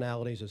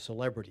personalities as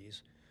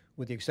celebrities,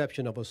 with the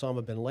exception of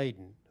Osama bin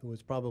Laden, who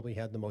has probably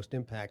had the most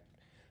impact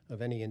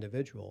of any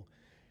individual.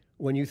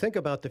 When you think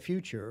about the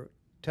future,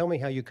 tell me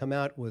how you come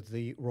out with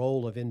the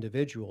role of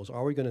individuals.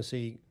 Are we going to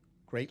see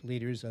great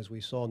leaders as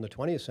we saw in the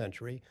 20th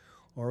century,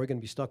 or are we going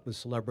to be stuck with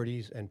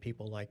celebrities and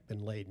people like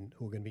bin Laden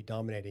who are going to be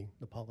dominating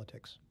the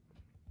politics?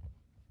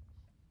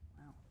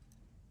 Wow.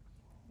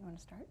 You want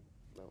to start?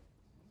 No.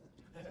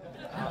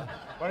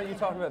 Why don't you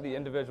talk about the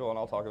individual and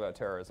I'll talk about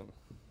terrorism?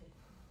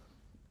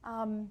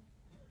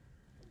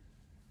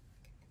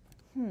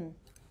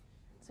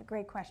 It's a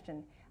great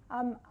question.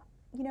 I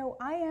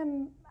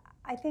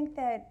think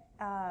that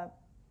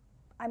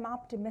I'm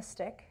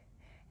optimistic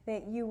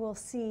that you will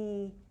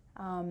see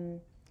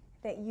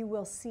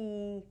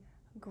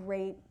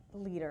great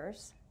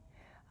leaders.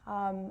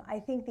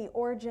 I think the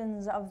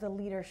origins of the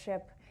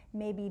leadership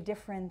may be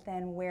different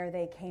than where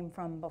they came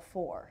from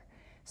before.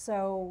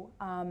 So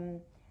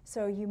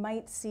you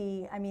might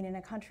see, in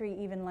a country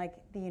even like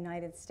the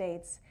United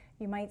States,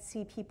 you might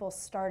see people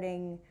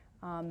starting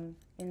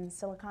in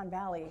Silicon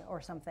Valley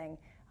or something,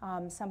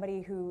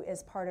 somebody who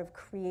is part of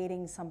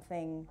creating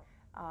something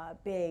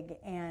big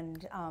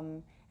and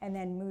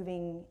then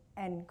moving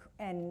and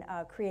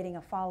creating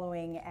a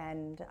following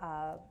and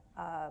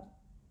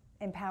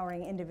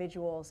empowering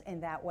individuals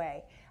in that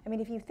way. I mean,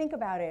 if you think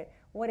about it,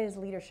 what is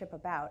leadership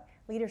about?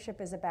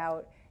 Leadership is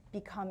about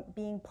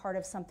being part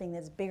of something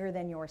that's bigger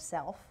than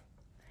yourself,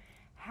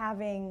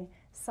 having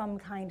some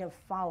kind of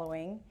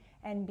following,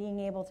 and being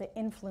able to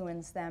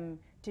influence them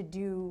to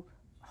do,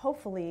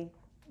 hopefully,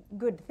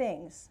 good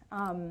things.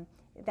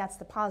 That's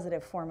the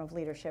positive form of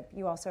leadership.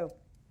 You also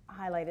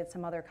highlighted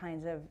some other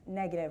kinds of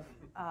negative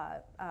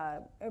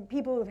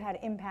people who've had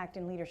impact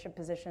in leadership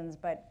positions,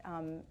 but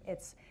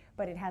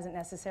it hasn't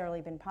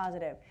necessarily been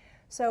positive.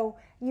 So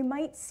you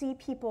might see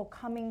people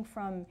coming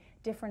from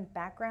different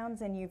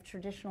backgrounds than you've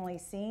traditionally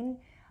seen.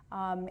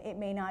 It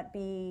may not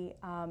be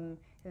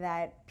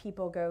that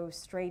people go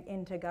straight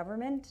into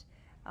government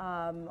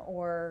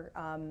or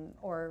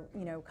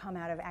come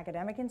out of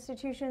academic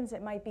institutions.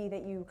 It might be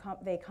that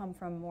they come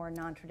from more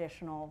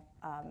non-traditional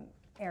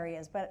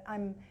areas. But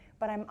I'm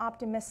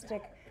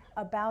optimistic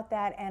about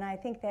that, and I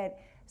think that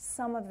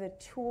some of the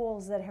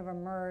tools that have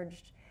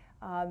emerged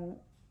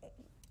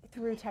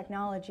through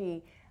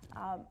technology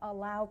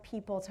allow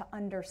people to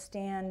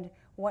understand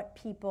what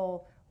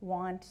people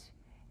want,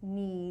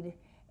 need,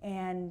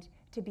 and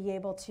to be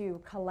able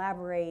to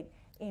collaborate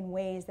in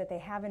ways that they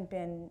haven't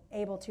been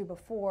able to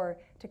before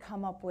to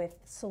come up with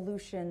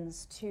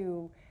solutions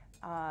to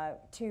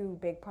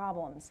big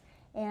problems.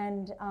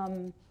 And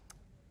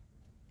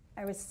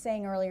I was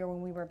saying earlier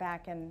when we were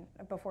back and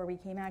before we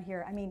came out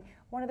here, I mean,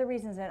 one of the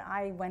reasons that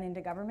I went into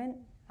government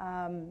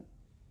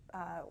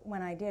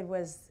when I did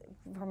was,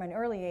 from an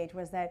early age,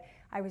 was that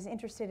I was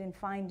interested in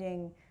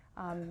finding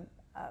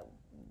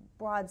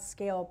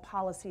broad-scale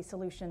policy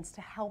solutions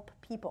to help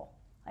people,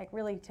 like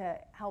really to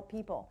help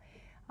people.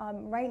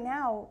 Right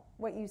now,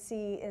 what you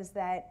see is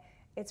that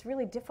it's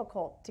really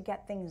difficult to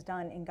get things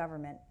done in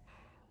government.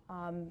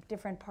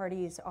 Different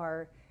parties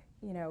are,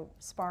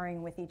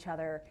 sparring with each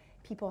other.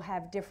 People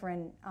have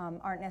different,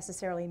 aren't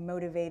necessarily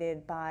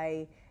motivated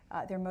by,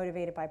 they're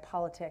motivated by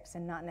politics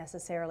and not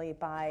necessarily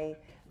by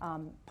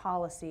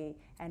policy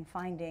and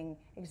finding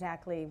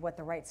exactly what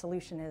the right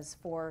solution is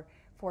for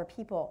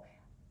people.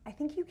 I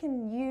think you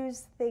can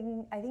use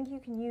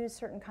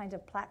certain kinds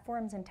of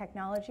platforms and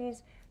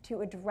technologies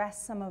to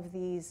address some of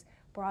these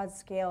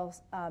broad-scale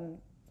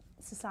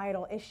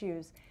societal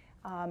issues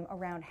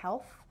around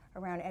health,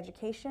 around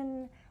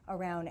education,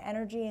 around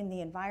energy and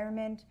the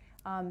environment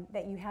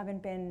that you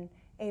haven't been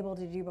able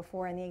to do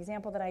before. And the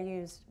example that I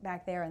used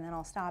back there, and then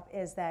I'll stop,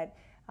 is that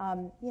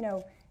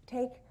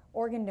take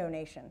organ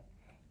donation.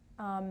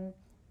 In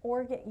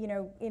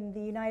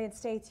the United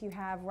States, you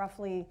have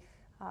roughly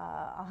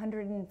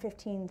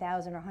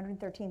 115,000 or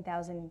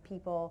 113,000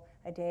 people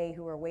a day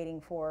who are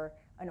waiting for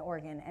an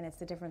organ, and it's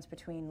the difference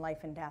between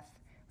life and death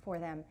for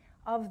them.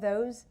 Of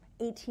those,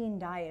 18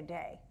 die a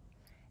day.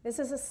 This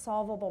is a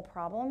solvable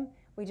problem.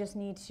 We just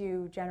need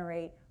to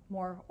generate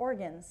more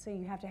organs, so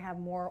you have to have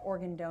more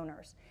organ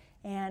donors.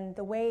 And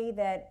the way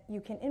that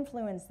you can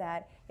influence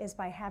that is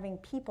by having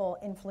people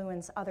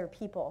influence other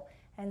people.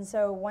 And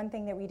so one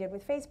thing that we did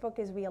with Facebook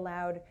is we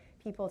allowed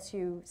people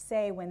to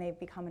say when they've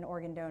become an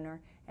organ donor,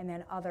 and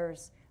then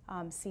others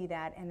see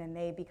that, and then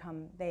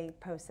they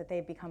post that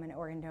they've become an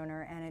organ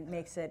donor, and it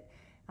makes it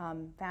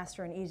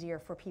faster and easier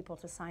for people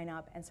to sign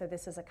up. And so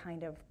this is a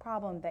kind of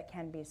problem that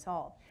can be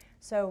solved.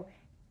 So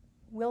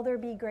will there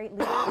be great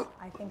leaders?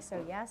 I think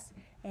so, yes.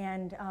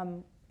 And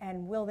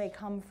will they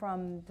come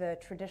from the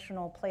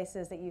traditional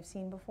places that you've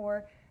seen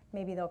before?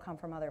 Maybe they'll come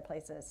from other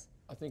places.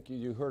 I think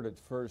you heard it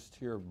first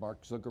here,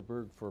 Mark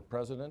Zuckerberg for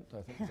president.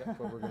 I think that's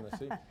what we're going to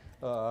see.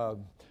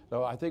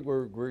 No, I think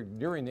we're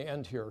nearing the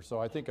end here, so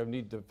I think I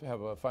need to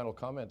have final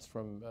comments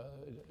from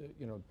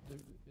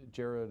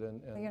Jared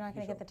and You're not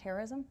going to get the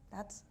terrorism?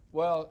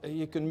 Well,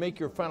 you can make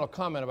your final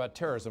comment about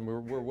terrorism.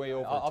 We're way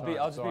over time.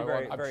 I'll just be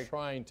very I'm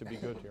trying to be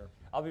good here.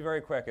 I'll be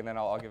very quick, and then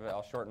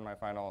I'll shorten my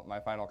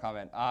final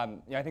comment.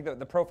 I think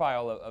the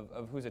profile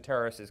of who's a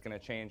terrorist is going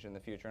to change in the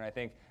future, and I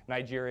think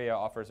Nigeria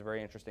offers a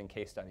very interesting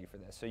case study for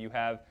this. So you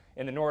have,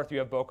 in the north, you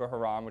have Boko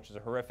Haram, which is a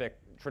horrific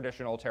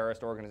traditional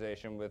terrorist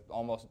organization with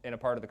almost, in a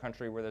part of the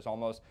country where there's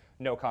almost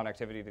no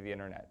connectivity to the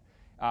internet.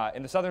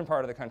 In the southern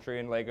part of the country,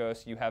 in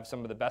Lagos, you have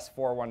some of the best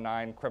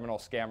 419 criminal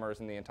scammers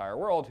in the entire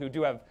world who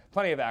do have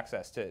plenty of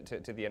access to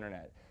the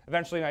internet.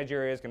 Eventually,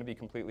 Nigeria is going to be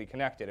completely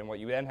connected, and what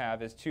you then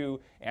have is two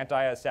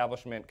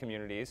anti-establishment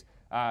communities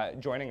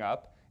joining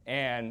up,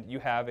 and you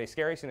have a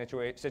scary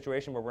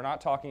situation where we're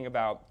not talking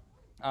about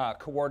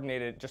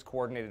coordinated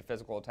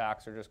physical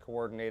attacks or just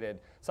coordinated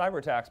cyber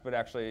attacks, but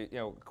actually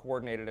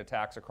coordinated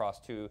attacks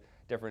across two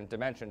different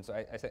dimensions.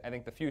 I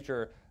think the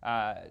future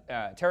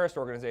terrorist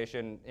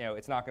organization,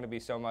 it's not going to be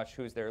so much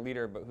who's their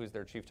leader, but who's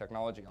their chief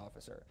technology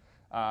officer.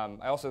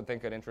 I also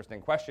think an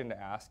interesting question to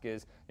ask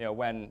is,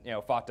 when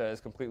FATA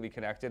is completely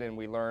connected and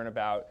we learn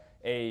about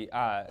a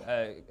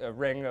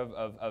ring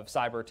of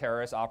cyber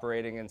terrorists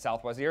operating in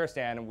South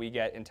Waziristan, and we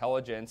get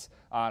intelligence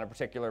on a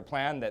particular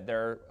plan that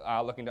they're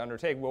looking to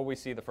undertake, will we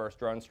see the first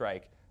drone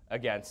strike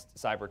against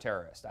cyber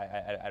terrorists.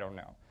 I don't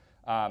know.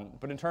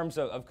 But in terms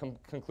of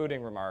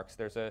concluding remarks,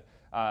 there's an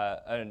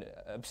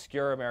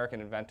obscure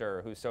American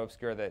inventor who's so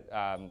obscure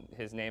that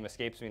his name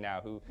escapes me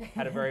now, who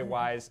had a very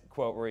wise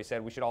quote where he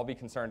said, "We should all be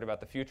concerned about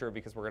the future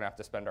because we're going to have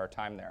to spend our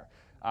time there."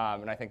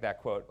 And I think that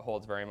quote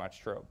holds very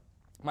much true.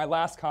 My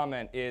last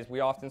comment is we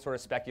often sort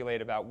of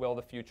speculate about will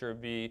the future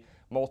be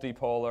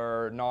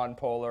multipolar,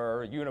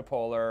 non-polar,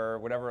 unipolar,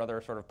 whatever other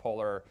sort of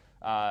polar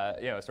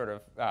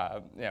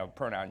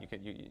pronoun you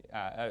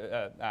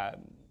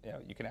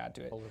can add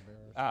to it.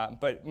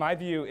 But my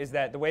view is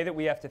that the way that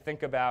we have to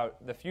think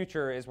about the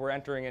future is we're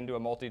entering into a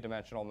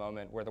multidimensional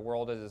moment where the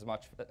world is as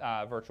much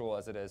virtual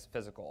as it is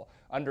physical.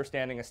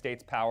 Understanding a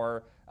state's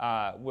power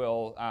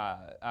will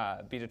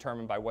be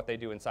determined by what they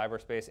do in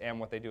cyberspace and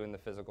what they do in the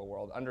physical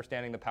world.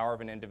 Understanding the power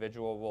of an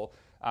individual will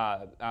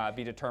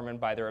be determined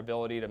by their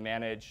ability to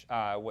manage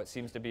what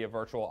seems to be a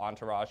virtual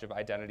entourage of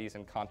identities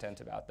and content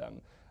about them.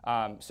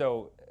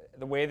 So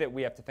the way that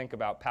we have to think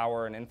about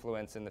power and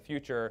influence in the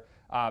future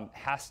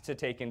has to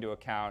take into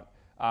account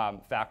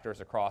factors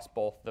across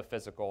both the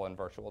physical and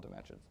virtual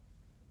dimensions.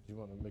 Do you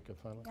want to make a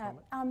final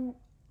comment?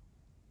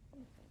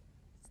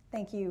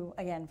 Thank you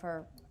again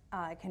for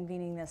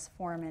convening this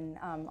forum and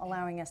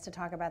allowing us to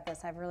talk about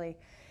this. I've really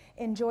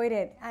enjoyed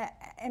it.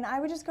 And I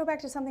would just go back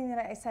to something that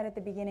I said at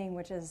the beginning,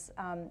 which is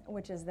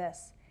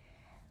this.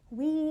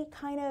 We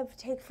kind of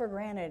take for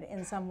granted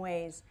in some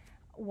ways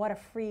what a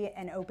free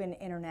and open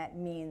internet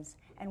means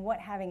and what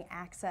having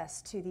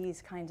access to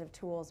these kinds of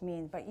tools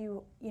means. But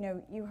you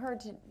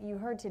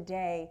heard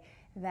today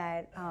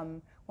that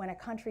when a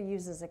country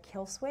uses a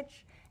kill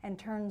switch and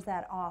turns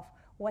that off,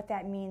 what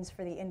that means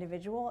for the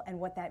individual and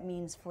what that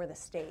means for the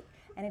state.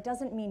 And it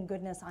doesn't mean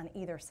goodness on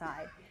either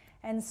side.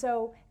 And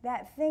so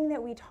that thing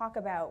that we talk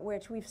about,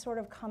 which we've sort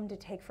of come to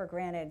take for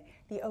granted,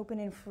 the open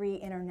and free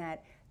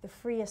internet, the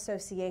free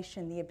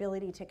association, the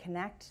ability to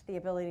connect, the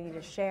ability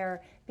to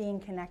share, being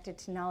connected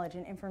to knowledge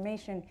and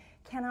information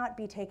cannot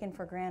be taken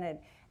for granted.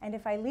 And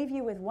if I leave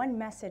you with one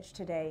message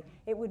today,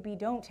 it would be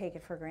don't take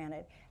it for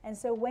granted. And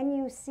so when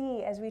you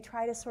see, as we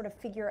try to sort of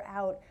figure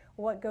out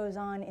what goes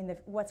on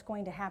what's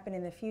going to happen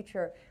in the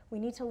future, we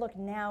need to look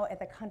now at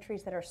the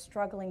countries that are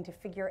struggling to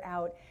figure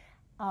out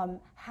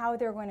how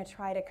they're going to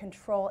try to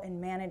control and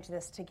manage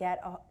this to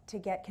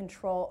get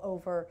control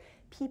over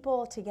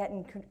people, to get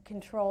in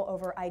control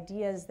over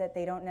ideas that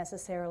they don't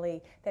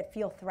necessarily, that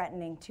feel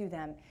threatening to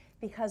them.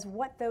 Because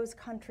what those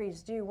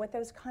countries do, what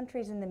those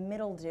countries in the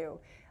middle do,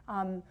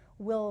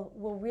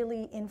 will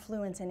really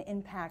influence and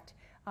impact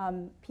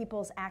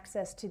people's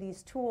access to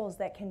these tools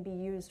that can be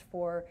used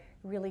for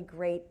really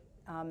great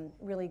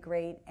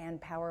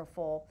and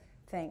powerful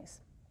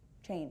things.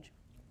 Change.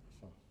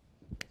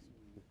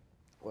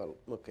 Well,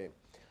 okay.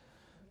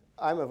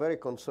 I'm a very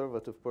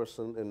conservative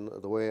person in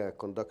the way I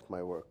conduct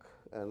my work.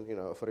 And,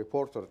 if a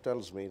reporter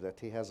tells me that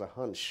he has a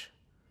hunch,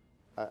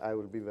 I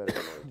will be very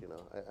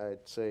annoyed,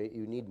 I'd say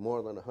you need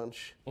more than a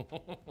hunch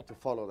to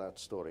follow that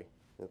story,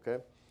 okay?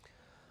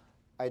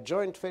 I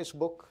joined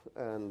Facebook,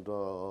 and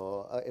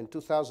in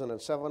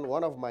 2007,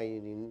 one of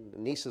my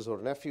nieces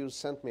or nephews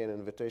sent me an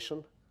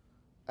invitation,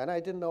 and I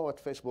didn't know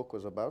what Facebook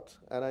was about,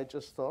 and I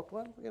just thought,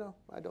 well,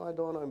 I don't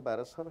want to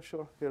embarrass her.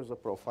 Sure, here's a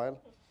profile.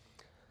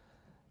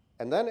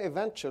 And then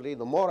eventually,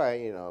 the more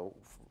I,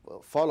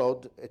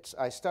 followed,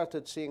 I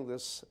started seeing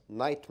this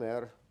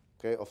nightmare,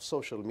 okay, of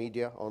social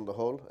media on the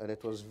whole, and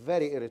it was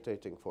very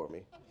irritating for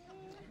me.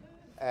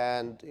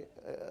 And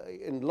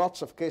in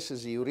lots of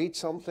cases, you read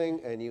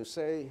something and you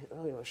say,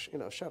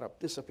 shut up,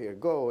 disappear,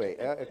 go away,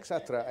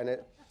 etc.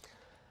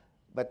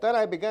 But then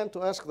I began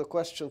to ask the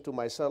question to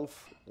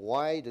myself: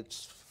 why did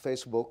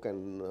Facebook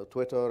and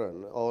Twitter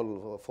and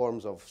all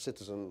forms of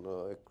citizen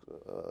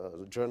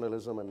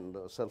journalism and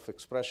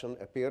self-expression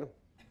appear?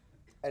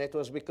 And it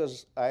was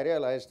because I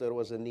realized there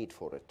was a need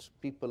for it.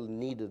 People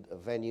needed a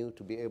venue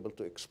to be able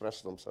to express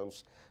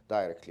themselves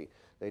directly.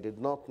 They did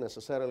not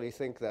necessarily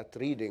think that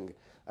reading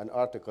an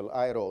article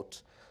I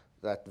wrote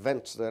that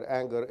vents their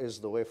anger is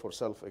the way for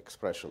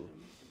self-expression.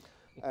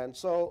 And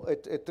so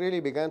it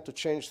really began to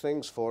change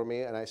things for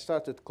me, and I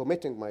started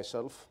committing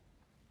myself,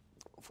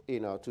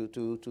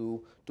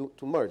 to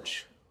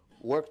merge,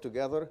 work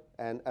together,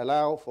 and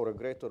allow for a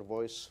greater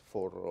voice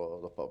for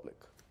the public.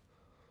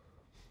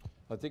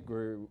 I think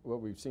what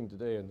we've seen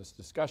today in this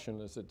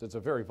discussion is that it's a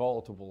very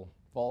volatile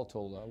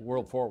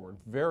world forward,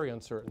 very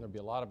uncertain. There'll be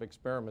a lot of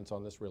experiments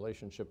on this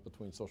relationship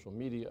between social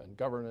media and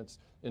governance,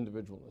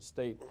 individual and the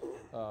state.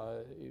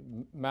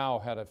 Mao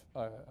had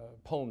a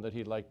poem that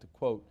he'd like to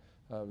quote.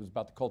 It was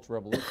about the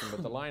Cultural Revolution,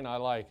 but the line I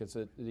like is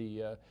that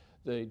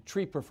the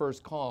tree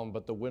prefers calm,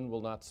 but the wind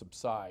will not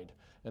subside.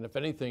 And if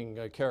anything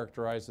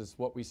characterizes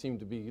what we seem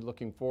to be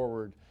looking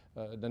forward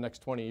the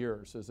next 20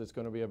 years, is it's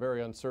going to be a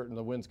very uncertain,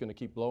 the wind's going to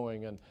keep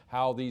blowing, and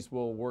how these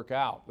will work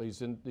out,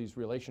 these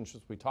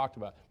relationships we talked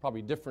about,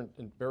 probably different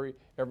in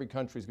every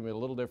country is going to be a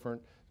little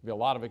different. There'll be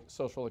a lot of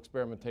social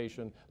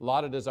experimentation, a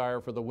lot of desire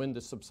for the wind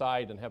to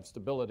subside and have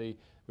stability.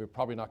 We're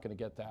probably not going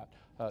to get that.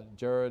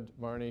 Jared,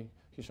 Marnie,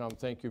 Hisham,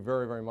 thank you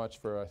very, very much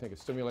for, I think, a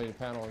stimulating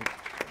panel.